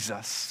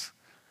Jesus.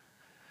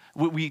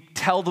 We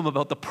tell them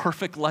about the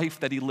perfect life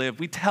that he lived.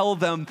 We tell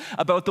them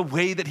about the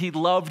way that he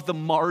loved the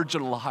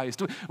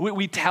marginalized.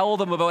 We tell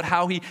them about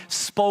how he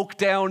spoke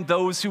down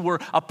those who were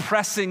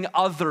oppressing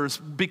others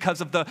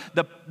because of the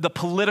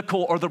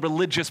political or the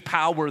religious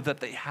power that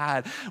they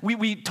had.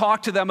 We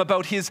talk to them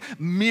about his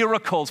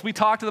miracles. We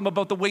talk to them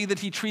about the way that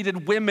he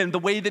treated women, the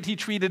way that he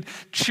treated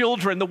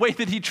children, the way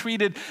that he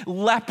treated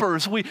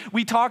lepers. We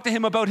talk to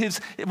them about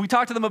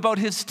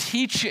his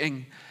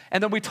teaching.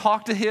 And then we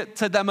talk to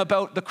them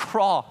about the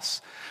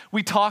cross.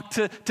 We talk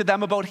to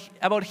them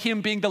about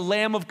him being the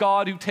Lamb of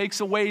God who takes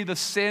away the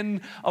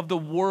sin of the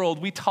world.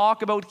 We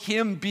talk about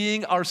him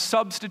being our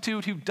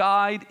substitute who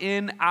died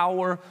in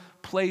our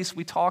place.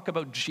 We talk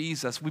about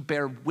Jesus. We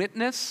bear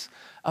witness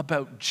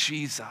about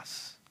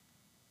Jesus.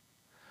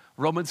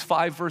 Romans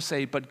 5 verse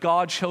 8, but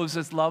God shows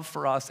his love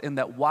for us in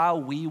that while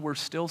we were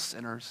still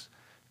sinners,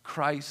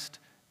 Christ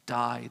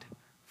died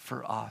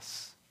for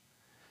us.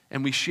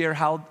 And we share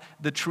how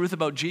the truth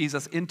about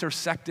Jesus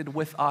intersected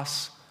with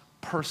us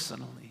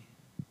personally.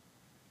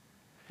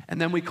 And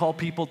then we call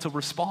people to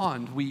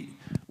respond.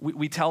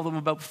 We tell them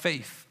about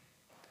faith.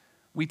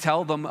 We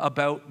tell them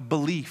about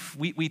belief.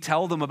 We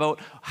tell them about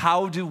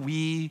how do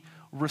we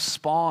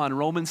respond.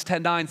 Romans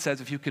 10:9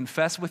 says, if you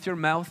confess with your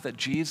mouth that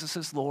Jesus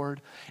is Lord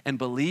and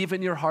believe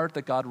in your heart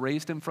that God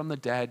raised him from the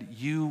dead,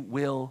 you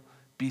will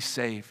be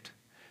saved.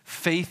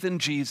 Faith in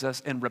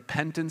Jesus and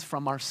repentance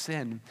from our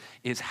sin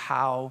is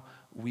how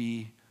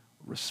we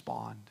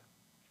respond.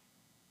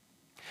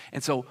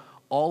 And so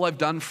all I've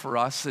done for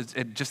us is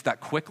just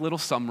that quick little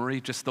summary,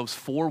 just those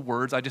 4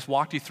 words. I just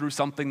walked you through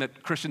something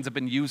that Christians have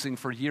been using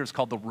for years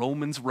called the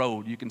Romans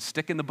Road. You can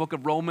stick in the book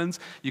of Romans,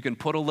 you can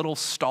put a little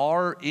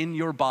star in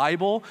your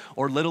Bible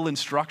or little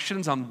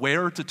instructions on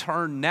where to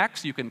turn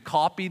next. You can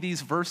copy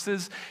these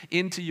verses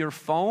into your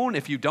phone.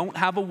 If you don't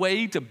have a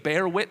way to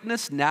bear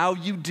witness, now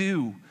you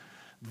do.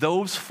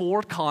 Those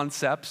 4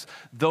 concepts,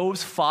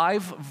 those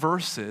 5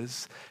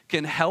 verses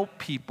can help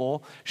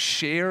people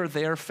share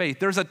their faith.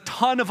 There's a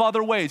ton of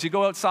other ways. You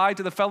go outside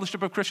to the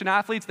Fellowship of Christian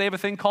Athletes, they have a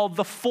thing called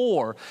the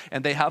 4,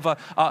 and they have a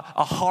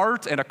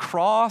heart and a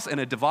cross and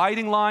a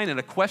dividing line and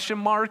a question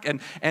mark,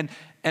 and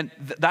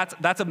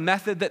that's a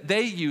method that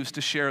they use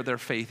to share their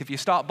faith. If you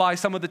stop by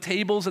some of the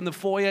tables in the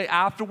foyer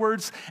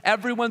afterwards,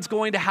 everyone's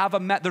going to have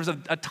there's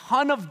a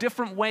ton of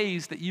different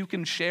ways that you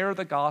can share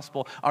the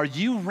gospel. Are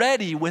you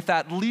ready with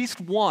at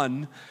least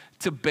one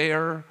to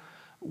bear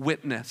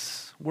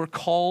witness? We're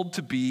called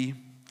to be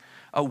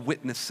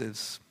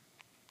witnesses.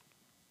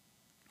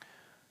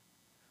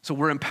 So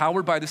we're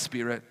empowered by the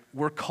Spirit.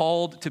 We're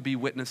called to be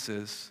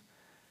witnesses.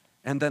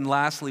 And then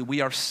lastly,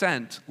 we are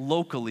sent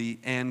locally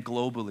and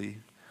globally.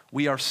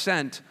 We are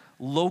sent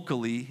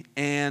locally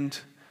and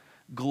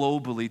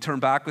globally. Turn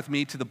back with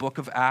me to the book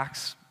of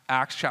Acts,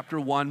 Acts chapter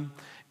 1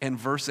 and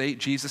verse 8.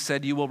 Jesus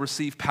said, you will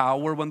receive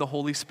power when the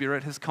Holy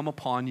Spirit has come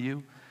upon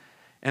you.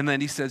 And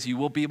then he says, you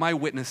will be my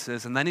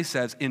witnesses. And then he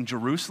says, in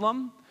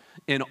Jerusalem,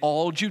 in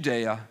all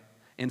Judea,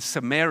 in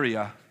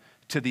Samaria,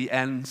 to the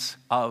ends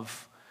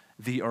of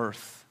the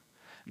earth.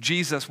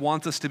 Jesus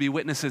wants us to be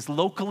witnesses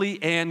locally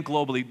and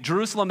globally.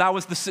 Jerusalem, that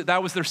was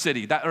their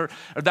city. That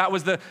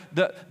was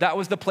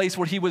the place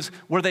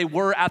where they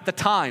were at the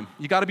time.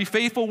 You got to be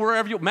faithful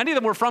wherever many of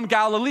them were from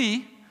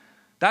Galilee.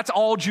 That's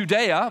all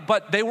Judea,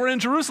 but they were in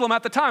Jerusalem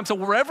at the time. So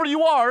wherever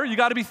you are, you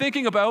got to be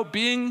thinking about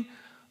being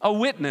a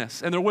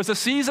witness. And there was a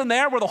season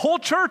there where the whole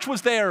church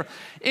was there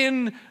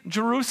in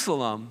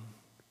Jerusalem.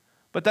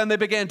 But then they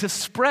began to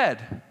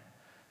spread.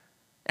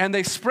 And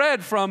they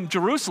spread from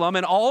Jerusalem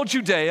and all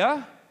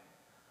Judea.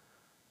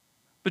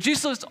 But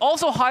Jesus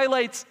also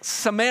highlights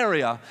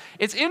Samaria.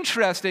 It's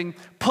interesting,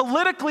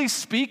 politically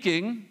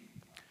speaking,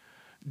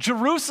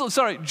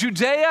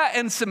 Judea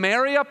and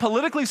Samaria,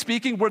 politically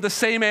speaking, were the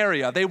same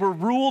area. They were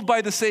ruled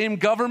by the same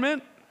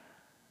government,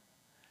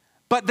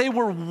 but they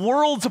were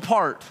worlds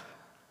apart.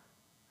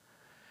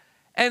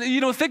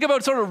 And, think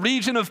about sort of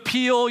region of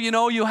Peel.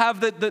 You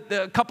have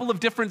the couple of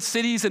different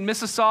cities in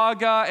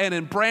Mississauga and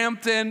in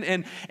Brampton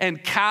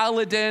and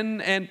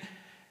Caledon.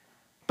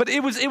 But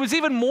it was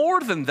even more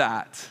than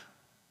that.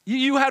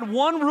 You had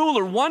one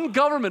ruler, one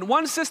government,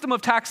 one system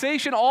of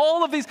taxation,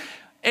 all of these.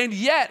 And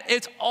yet,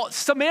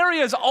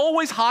 Samaria is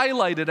always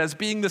highlighted as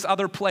being this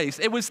other place.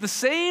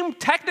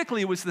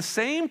 Technically it was the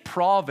same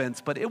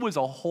province, but it was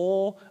a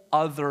whole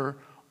other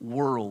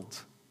world.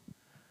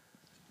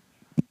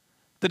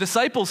 The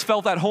disciples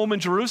felt at home in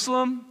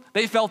Jerusalem.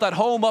 They felt at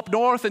home up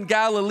north in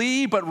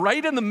Galilee, but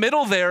right in the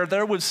middle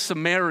there was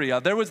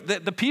Samaria.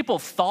 The people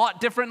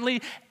thought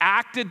differently,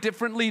 acted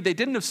differently. They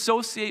didn't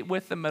associate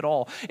with them at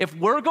all. If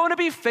we're going to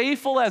be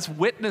faithful as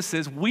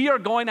witnesses, we are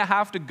going to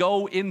have to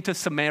go into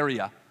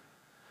Samaria.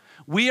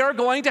 We are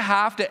going to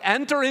have to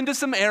enter into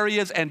some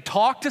areas and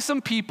talk to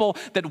some people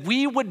that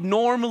we would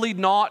normally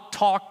not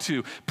talk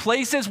to,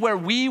 places where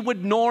we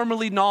would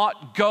normally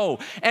not go.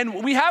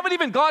 And we haven't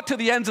even got to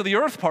the ends of the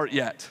earth part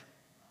yet.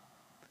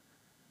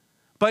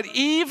 But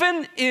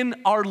even in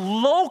our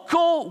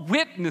local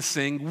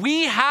witnessing,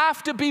 we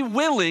have to be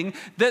willing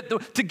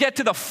to get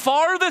to the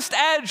farthest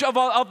edge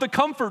of the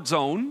comfort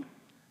zone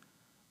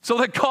so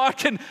that God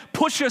can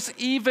push us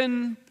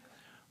even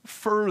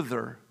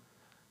further.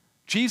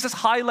 Jesus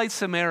highlights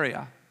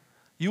Samaria.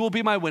 You will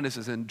be my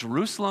witnesses in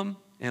Jerusalem,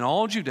 in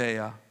all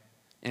Judea,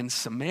 in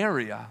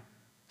Samaria.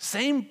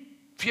 Same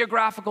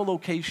geographical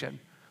location,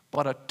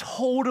 but a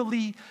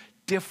totally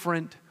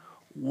different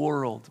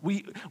world.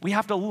 We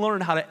have to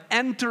learn how to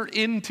enter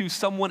into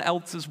someone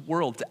else's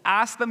world, to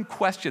ask them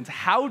questions.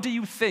 How do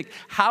you think?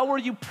 How are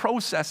you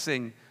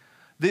processing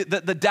the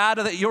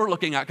data that you're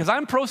looking at? Because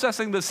I'm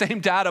processing the same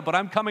data, but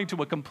I'm coming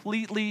to a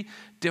completely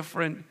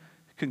different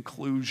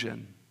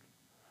conclusion.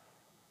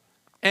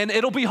 And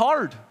it'll be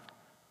hard.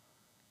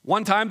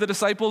 One time the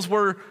disciples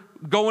were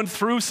going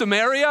through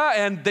Samaria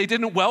and they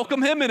didn't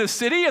welcome him in a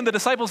city, and the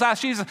disciples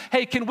asked Jesus,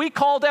 hey, can we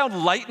call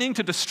down lightning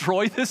to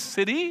destroy this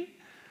city?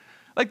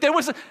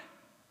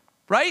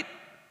 Right?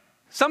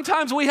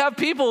 Sometimes we have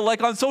people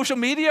like on social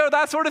media or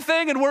that sort of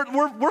thing, and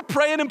we're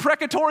praying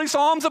imprecatory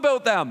psalms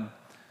about them.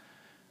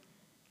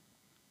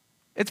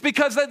 It's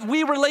because that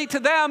we relate to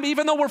them,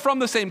 even though we're from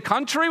the same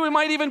country, we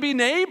might even be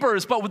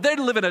neighbors, but they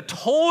live in a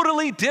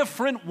totally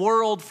different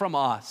world from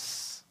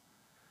us.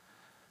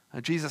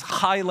 And Jesus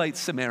highlights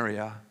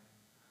Samaria.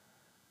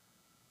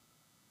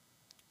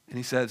 And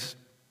he says,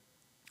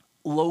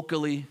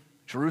 locally,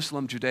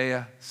 Jerusalem,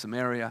 Judea,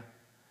 Samaria,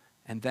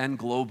 and then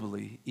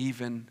globally,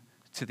 even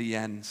to the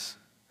ends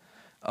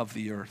of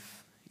the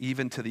earth.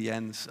 Even to the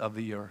ends of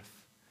the earth.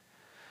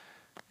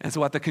 And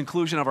so at the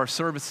conclusion of our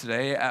service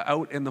today,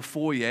 out in the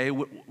foyer,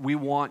 we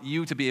want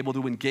you to be able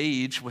to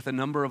engage with a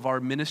number of our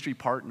ministry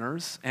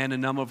partners and a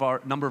number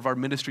of our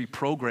ministry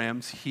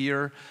programs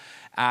here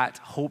at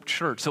Hope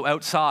Church. So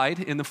outside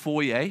in the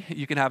foyer,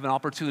 you can have an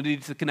opportunity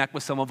to connect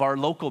with some of our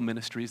local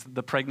ministries,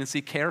 the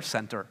Pregnancy Care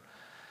Center,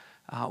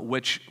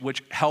 which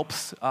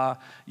helps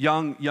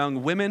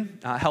young women,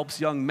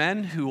 helps young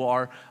men who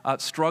are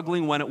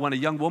struggling when a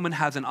young woman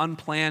has an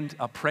unplanned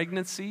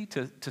pregnancy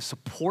to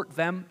support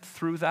them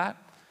through that.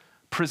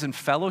 Prison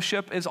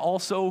Fellowship is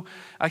also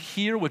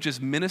here, which is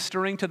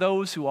ministering to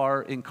those who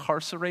are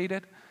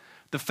incarcerated.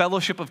 The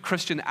Fellowship of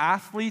Christian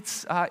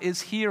Athletes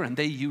is here, and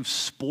they use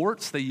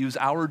sports. They use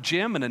our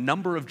gym and a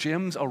number of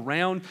gyms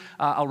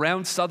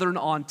around southern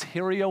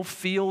Ontario,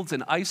 fields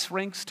and ice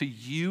rinks, to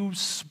use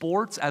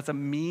sports as a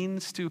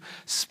means to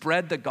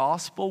spread the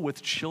gospel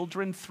with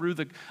children through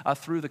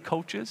the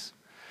coaches.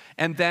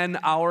 And then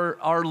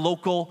our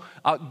local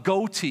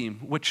Go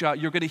team, which you're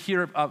going to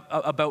hear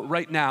about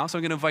right now. So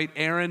I'm going to invite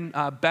Aaron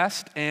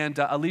Best and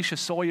Alicia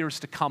Sawyers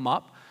to come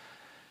up.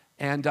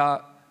 And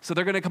so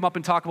they're going to come up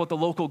and talk about the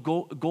local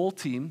goal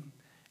team.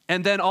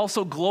 And then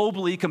also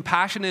globally,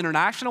 Compassion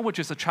International, which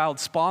is a child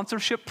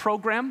sponsorship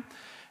program.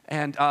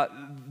 And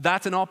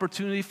that's an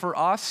opportunity for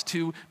us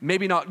to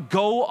maybe not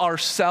go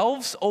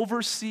ourselves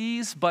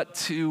overseas, but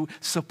to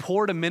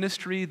support a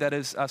ministry that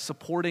is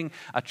supporting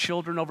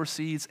children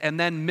overseas. And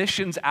then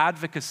missions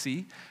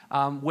advocacy,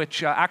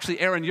 which actually,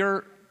 Aaron,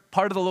 you're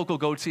part of the local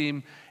Go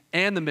team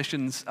and the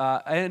missions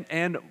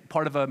and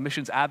part of a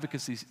missions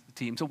advocacy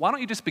team. So why don't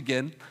you just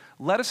begin?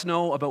 Let us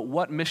know about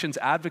what missions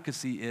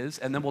advocacy is,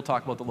 and then we'll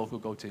talk about the local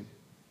Go team.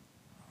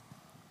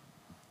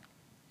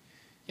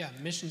 Yeah,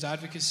 missions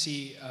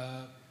advocacy.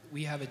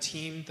 We have a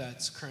team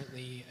that's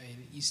currently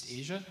in East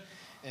Asia,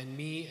 and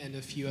me and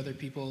a few other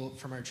people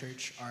from our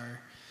church are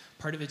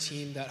part of a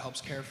team that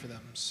helps care for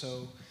them.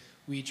 So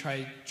we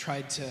tried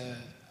to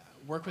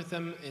work with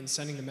them in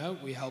sending them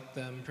out. We help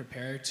them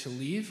prepare to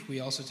leave. We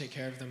also take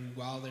care of them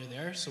while they're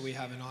there, so we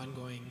have an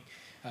ongoing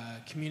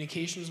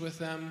communications with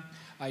them.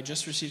 I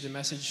just received a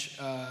message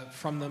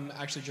from them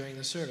actually during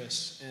the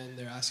service, and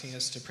they're asking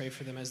us to pray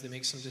for them as they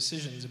make some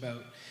decisions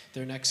about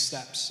their next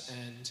steps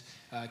and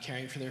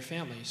caring for their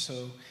family.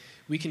 So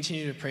we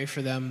continue to pray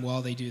for them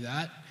while they do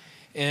that.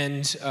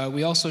 And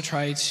we also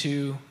try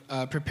to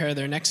prepare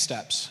their next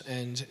steps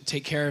and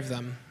take care of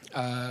them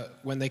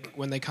when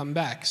they come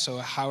back. So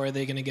how are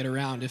they going to get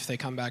around if they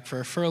come back for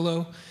a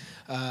furlough?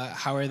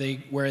 Where are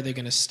they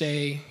going to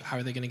stay? How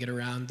are they going to get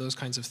around? Those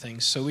kinds of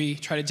things. So we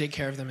try to take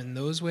care of them in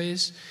those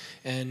ways,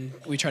 and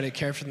we try to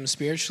care for them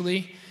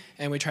spiritually,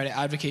 and we try to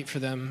advocate for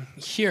them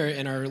here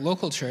in our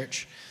local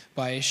church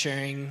by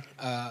sharing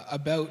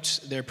about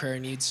their prayer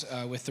needs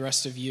with the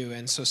rest of you.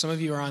 And so some of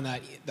you are on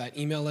that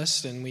email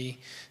list, and we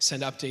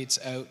send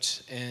updates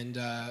out and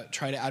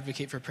try to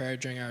advocate for prayer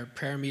during our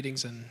prayer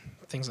meetings and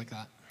things like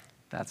that.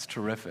 That's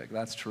terrific.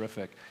 That's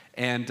terrific.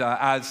 And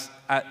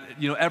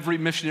every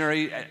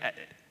missionary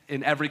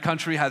in every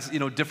country has,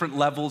 different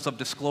levels of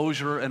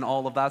disclosure and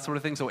all of that sort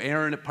of thing. So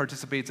Aaron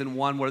participates in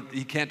one where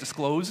he can't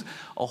disclose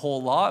a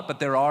whole lot, but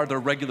there are the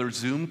regular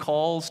Zoom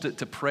calls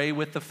to pray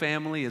with the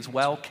family as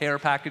well. Care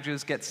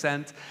packages get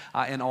sent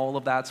and all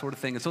of that sort of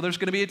thing. And so there's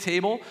going to be a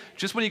table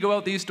just when you go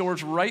out these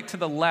doors right to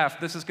the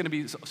left. This is going to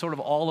be sort of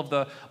all of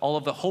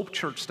the Hope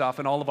Church stuff,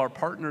 and all of our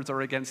partners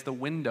are against the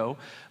window.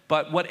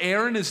 But what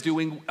Aaron is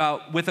doing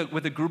with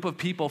a group of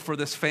people for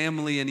this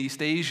family in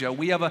East Asia,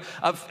 we have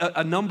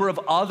a number of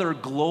other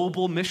global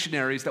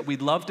missionaries that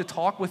we'd love to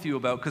talk with you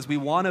about, because we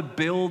want to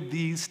build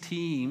these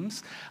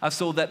teams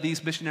so that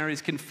these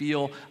missionaries can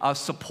feel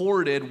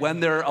supported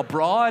when they're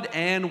abroad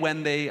and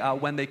when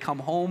they come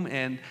home,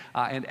 and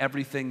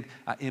everything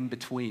in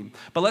between.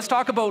 But let's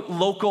talk about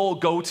local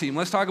Go Team.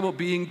 Let's talk about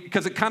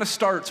because it kind of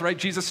starts, right?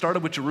 Jesus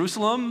started with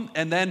Jerusalem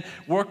and then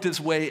worked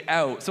his way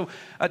out. So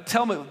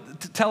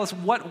tell us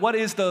what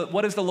is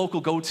the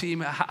local Go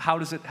Team? How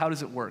does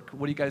it work?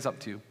 What are you guys up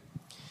to?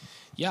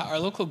 Yeah, our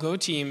local Go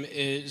Team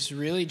is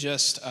really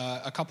just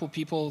a couple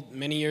people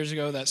many years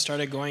ago that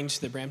started going to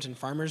the Brampton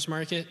Farmers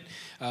Market.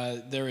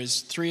 There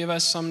was 3 of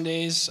us some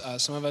days.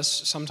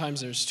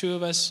 Sometimes there's 2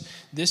 of us.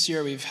 This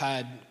year we've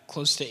had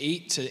close to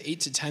 8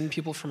 to 10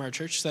 people from our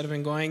church that have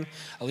been going.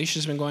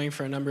 Alicia's been going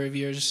for a number of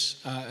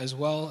years as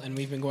well, and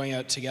we've been going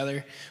out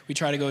together. We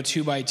try to go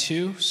 2 by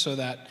 2 so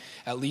that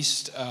at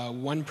least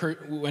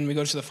when we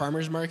go to the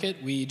farmers market,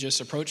 we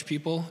just approach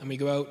people and we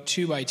go out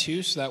 2 by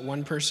 2 so that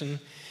one person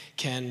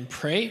can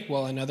pray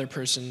while another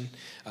person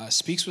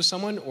speaks with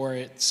someone,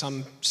 or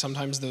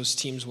sometimes those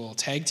teams will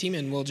tag team,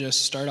 and we'll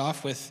just start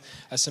off with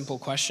a simple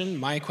question.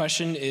 My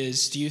question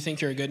is, do you think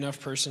you're a good enough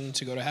person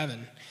to go to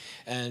heaven?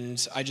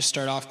 And I just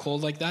start off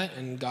cold like that,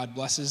 and God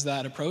blesses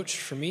that approach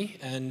for me.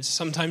 And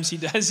sometimes he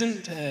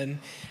doesn't, and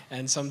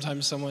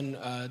sometimes someone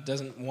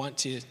doesn't want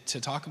to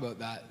talk about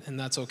that, and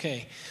that's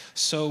okay.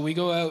 So we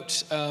go out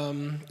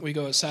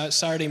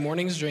Saturday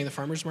mornings during the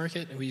farmers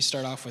market, and we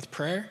start off with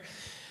prayer.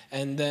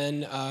 And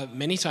then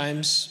many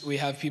times we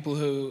have people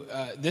who,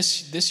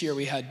 this year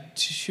we had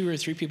 2 or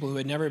 3 people who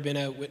had never been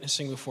out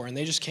witnessing before, and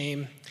they just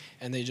came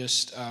and they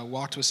just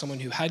walked with someone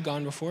who had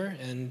gone before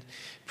and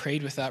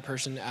prayed with that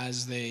person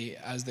as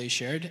they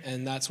shared.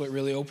 And that's what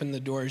really opened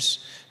the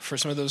doors for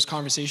some of those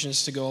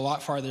conversations to go a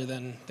lot farther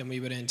than we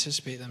would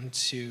anticipate them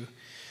to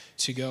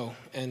go.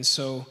 And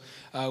so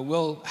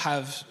we'll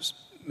have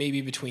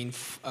maybe between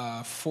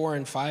 4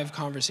 and 5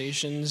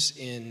 conversations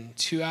in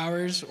 2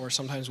 hours, or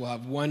sometimes we'll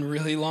have one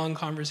really long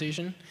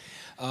conversation.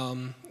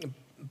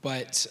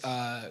 But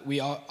we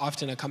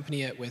often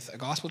accompany it with a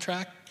gospel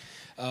tract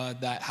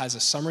that has a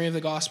summary of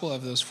the gospel,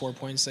 of those 4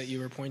 points that you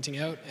were pointing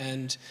out.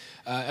 And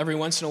every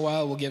once in a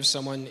while, we'll give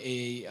someone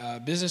a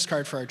business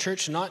card for our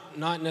church,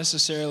 not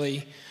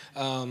necessarily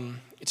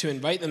to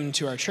invite them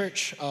to our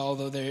church,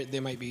 although they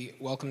might be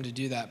welcome to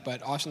do that,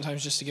 but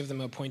oftentimes just to give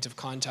them a point of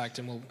contact,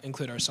 and we'll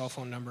include our cell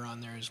phone number on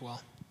there as well.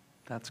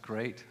 That's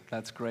great.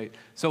 That's great.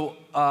 So,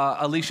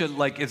 Alicia,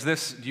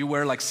 do you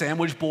wear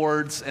sandwich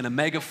boards and a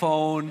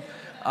megaphone?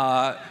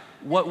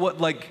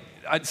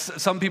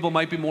 Some people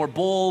might be more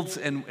bold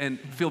and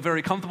feel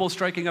very comfortable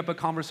striking up a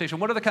conversation.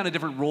 What are the kind of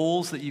different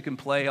roles that you can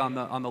play on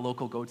the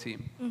local Go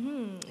Team?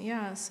 Mm-hmm.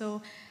 Yeah.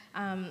 So,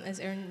 as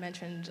Aaron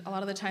mentioned, a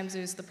lot of the times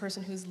there's the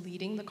person who's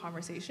leading the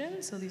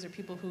conversation. So these are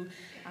people who,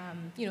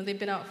 they've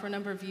been out for a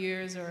number of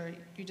years, or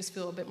you just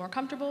feel a bit more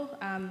comfortable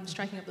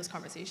striking up those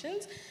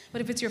conversations.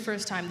 But if it's your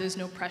first time, there's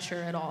no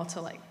pressure at all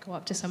to go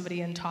up to somebody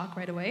and talk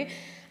right away.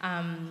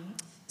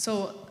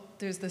 So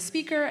there's the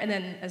speaker, and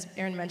then, as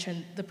Aaron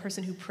mentioned, the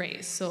person who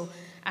prays. So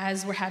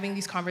as we're having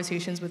these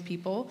conversations with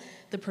people,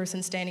 the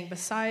person standing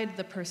beside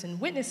the person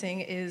witnessing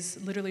is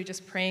literally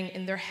just praying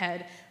in their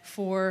head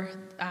for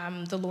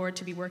the Lord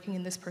to be working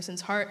in this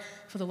person's heart,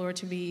 for the Lord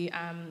to be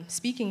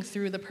speaking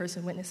through the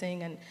person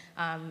witnessing.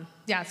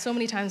 And so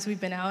many times we've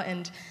been out,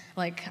 and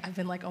I've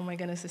been oh my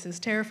goodness, this is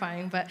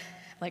terrifying, but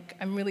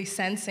I'm really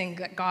sensing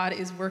that God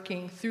is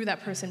working through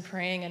that person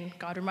praying, and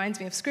God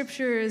reminds me of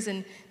scriptures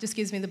and just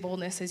gives me the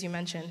boldness, as you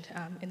mentioned,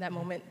 in that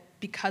moment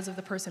because of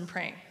the person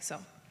praying. So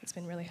it's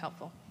been really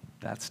helpful.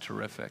 That's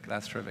terrific.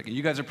 That's terrific. And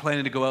you guys are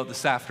planning to go out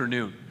this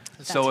afternoon.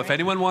 That's so right. If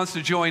anyone wants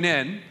to join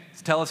in,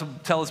 tell us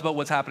about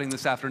what's happening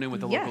this afternoon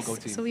with the local Go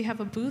Team. So we have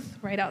a booth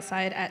right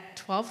outside at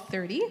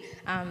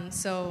 12:30.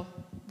 So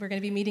we're going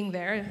to be meeting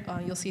there.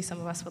 You'll see some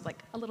of us with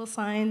like a little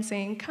sign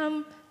saying,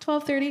 come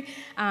 12:30.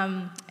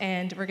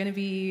 And we're going to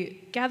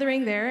be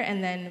gathering there,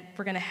 and then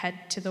we're going to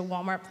head to the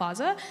Walmart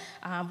Plaza,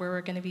 where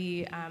we're going to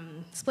be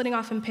splitting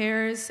off in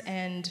pairs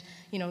and,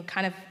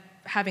 kind of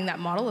having that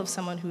model of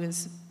someone who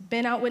has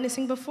been out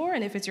witnessing before.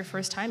 And if it's your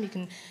first time,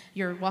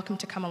 you're welcome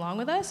to come along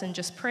with us and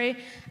just pray.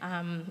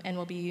 And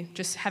we'll be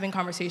just having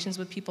conversations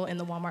with people in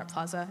the Walmart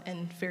Plaza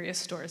and various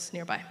stores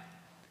nearby.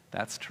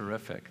 That's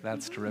terrific.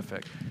 That's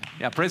terrific.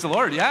 Yeah, praise the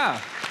Lord.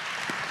 Yeah.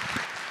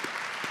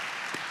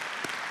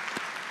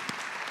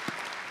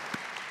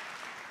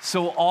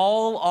 So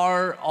all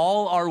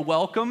are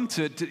welcome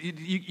to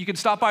you can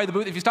stop by the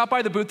booth. If you stop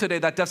by the booth today,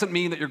 that doesn't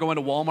mean that you're going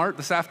to Walmart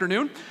this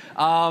afternoon.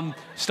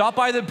 Stop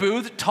by the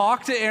booth,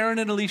 talk to Aaron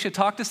and Alicia,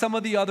 talk to some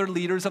of the other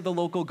leaders of the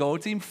local Go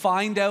team,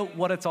 find out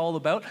what it's all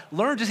about,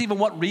 learn just even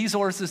what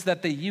resources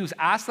that they use,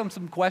 ask them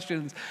some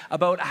questions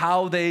about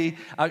how they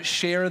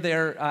share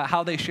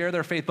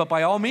their faith. But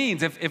by all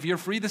means, if you're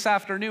free this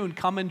afternoon,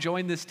 come and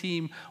join this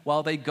team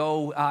while they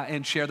go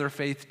and share their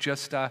faith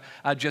just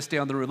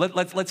down the road.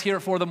 Let's hear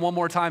it for them one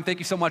more time. Thank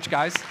you so much,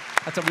 guys.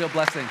 That's a real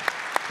blessing.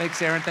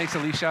 Thanks, Aaron. Thanks,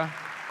 Alicia.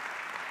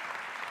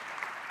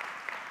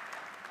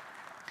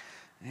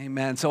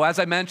 Amen. So as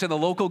I mentioned, the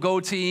local Go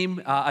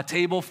team, a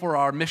table for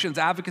our missions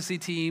advocacy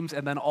teams,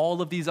 and then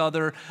all of these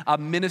other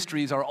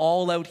ministries are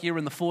all out here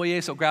in the foyer.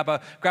 So grab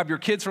your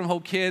kids from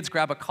Hope Kids,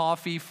 grab a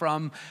coffee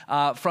from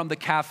the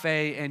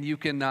cafe, and you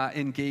can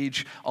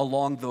engage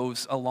along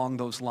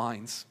those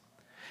lines.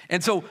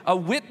 And so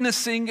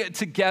witnessing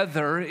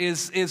together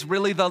is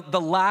really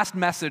the last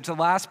message, the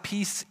last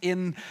piece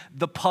in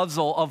the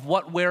puzzle of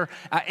what we're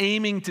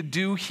aiming to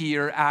do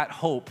here at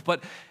Hope.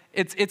 But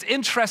it's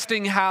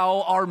interesting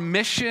how our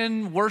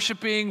mission,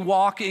 worshiping,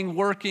 walking,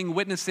 working,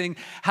 witnessing,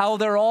 how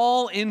they're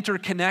all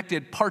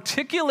interconnected,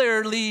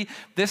 particularly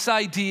this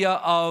idea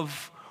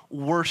of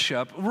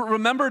worship.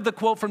 Remember the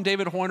quote from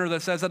David Horner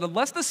that says that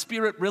unless the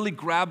Spirit really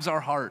grabs our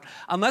heart,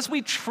 unless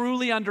we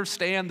truly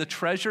understand the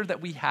treasure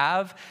that we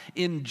have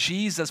in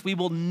Jesus, we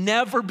will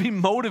never be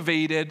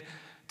motivated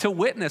to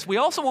witness. We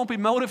also won't be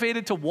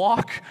motivated to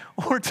walk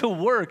or to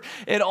work.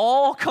 It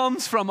all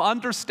comes from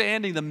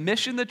understanding the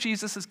mission that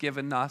Jesus has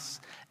given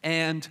us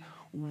and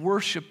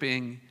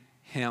worshiping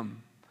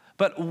Him.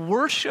 But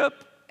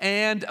worship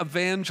and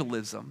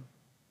evangelism,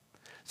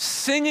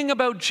 singing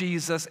about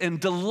Jesus and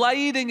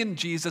delighting in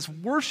Jesus,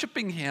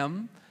 worshiping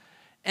Him,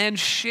 and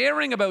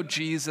sharing about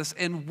Jesus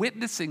and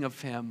witnessing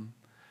of Him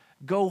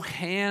go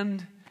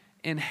hand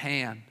in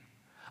hand.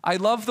 I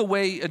love the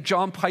way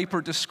John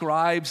Piper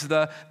describes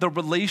the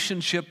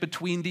relationship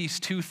between these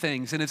two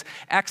things in his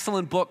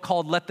excellent book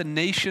called Let the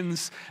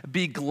Nations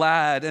Be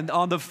Glad. And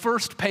on the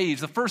first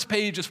page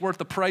is worth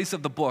the price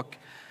of the book.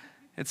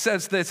 It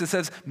says this, it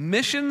says,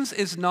 missions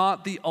is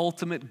not the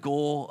ultimate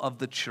goal of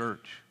the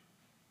church.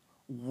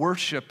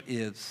 Worship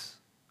is.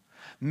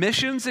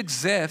 Missions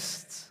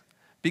exists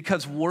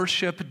because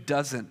worship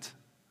doesn't.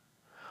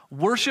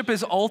 Worship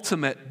is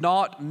ultimate,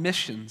 not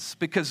missions,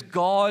 because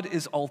God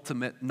is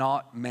ultimate,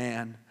 not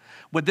man.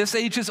 When this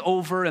age is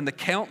over and the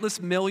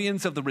countless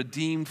millions of the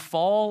redeemed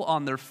fall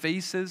on their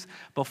faces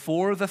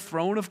before the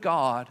throne of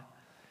God,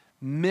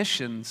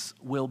 missions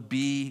will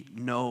be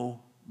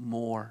no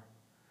more.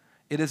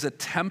 It is a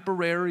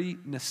temporary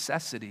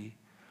necessity,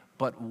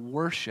 but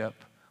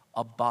worship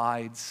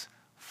abides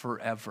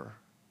forever.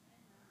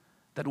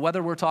 That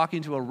whether we're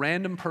talking to a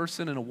random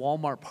person in a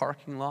Walmart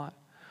parking lot,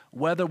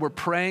 whether we're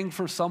praying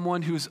for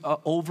someone who's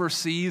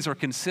overseas or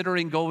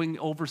considering going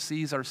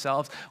overseas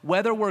ourselves,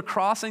 whether we're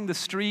crossing the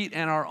street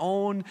in our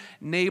own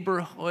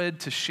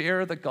neighborhood to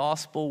share the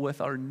gospel with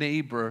our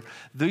neighbor,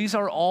 these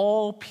are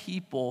all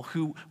people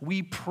who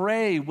we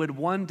pray would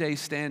one day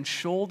stand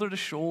shoulder to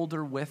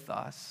shoulder with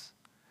us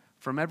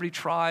from every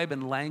tribe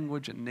and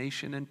language and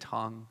nation and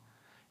tongue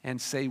and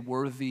say,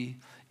 worthy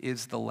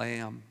is the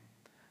Lamb.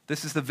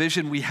 This is the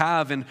vision we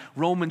have in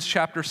Romans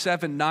chapter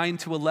 7,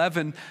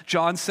 9-11.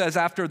 John says,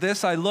 after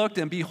this I looked,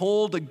 and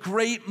behold, a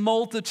great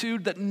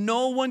multitude that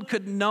no one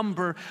could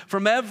number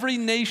from every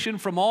nation,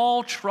 from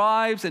all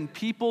tribes and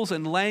peoples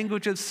and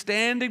languages,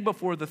 standing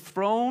before the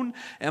throne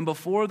and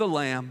before the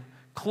Lamb,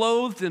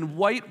 clothed in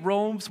white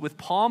robes with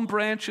palm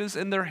branches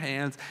in their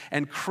hands,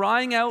 and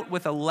crying out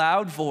with a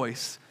loud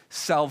voice,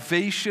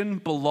 salvation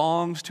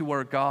belongs to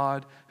our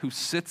God who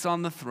sits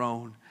on the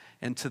throne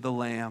and to the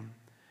Lamb.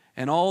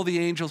 And all the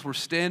angels were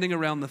standing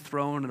around the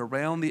throne and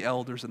around the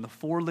elders and the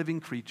four living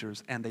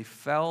creatures, and they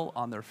fell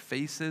on their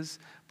faces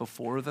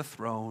before the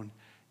throne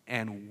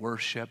and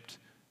worshiped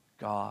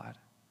God.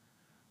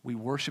 We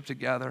worship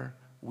together,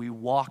 we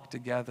walk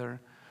together,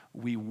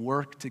 we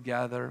work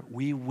together,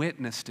 we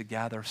witness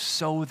together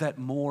so that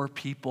more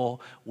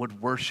people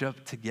would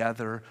worship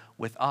together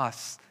with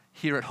us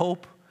here at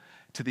Hope,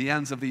 to the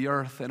ends of the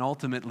earth, and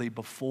ultimately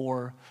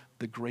before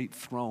the great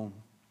throne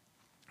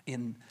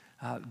in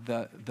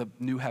the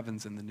new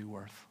heavens and the new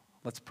earth.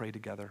 Let's pray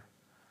together.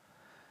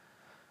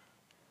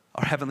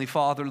 Our Heavenly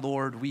Father,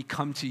 Lord, we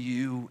come to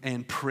you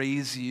and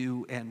praise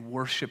you and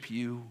worship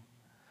you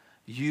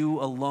You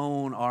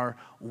alone are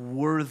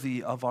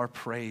worthy of our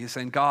praise.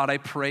 And God, I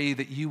pray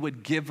that you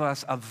would give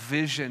us a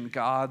vision,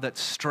 God, that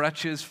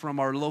stretches from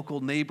our local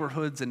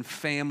neighborhoods and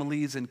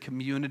families and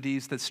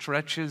communities, that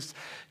stretches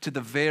to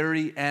the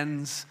very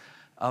ends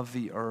of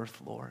the earth,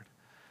 Lord.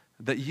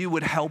 That you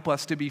would help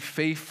us to be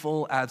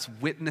faithful as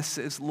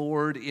witnesses,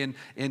 Lord, in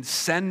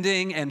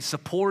sending and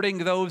supporting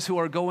those who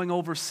are going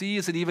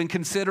overseas and even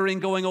considering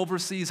going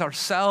overseas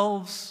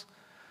ourselves,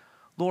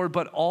 Lord,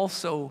 but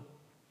also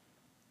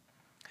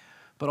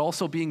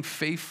being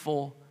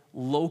faithful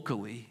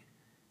locally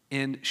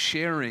in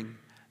sharing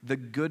the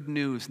good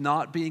news,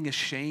 not being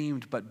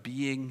ashamed, but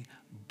being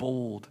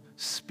bold,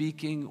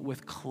 speaking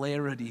with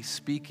clarity,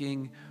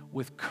 speaking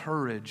with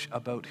courage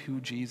about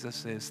who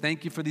Jesus is.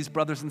 Thank you for these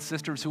brothers and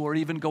sisters who are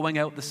even going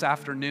out this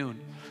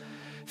afternoon.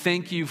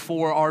 Thank you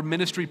for our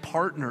ministry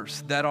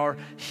partners that are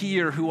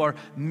here who are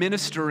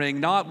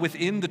ministering not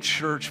within the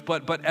church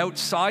but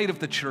outside of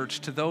the church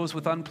to those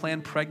with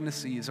unplanned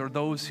pregnancies or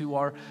those who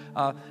are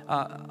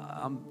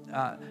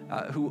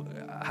who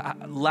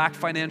lack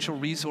financial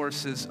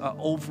resources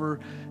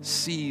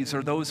overseas,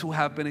 or those who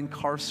have been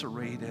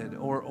incarcerated,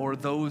 or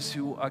those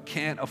who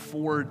can't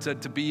afford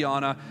to be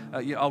on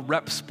a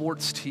rep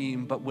sports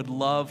team but would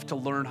love to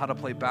learn how to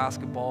play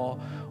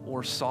basketball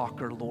or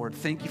soccer, Lord.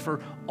 Thank you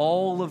for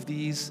all of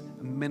these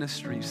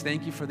ministries.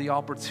 Thank you for the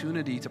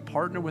opportunity to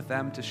partner with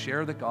them to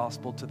share the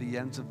gospel to the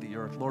ends of the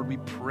earth. Lord, we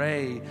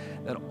pray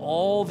that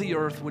all the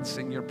earth would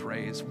sing your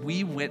praise.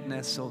 We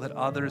witness so that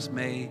others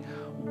may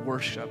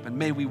worship, and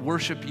may we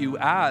worship you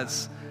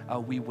as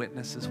we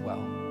witness as well.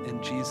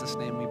 In Jesus'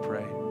 name we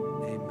pray.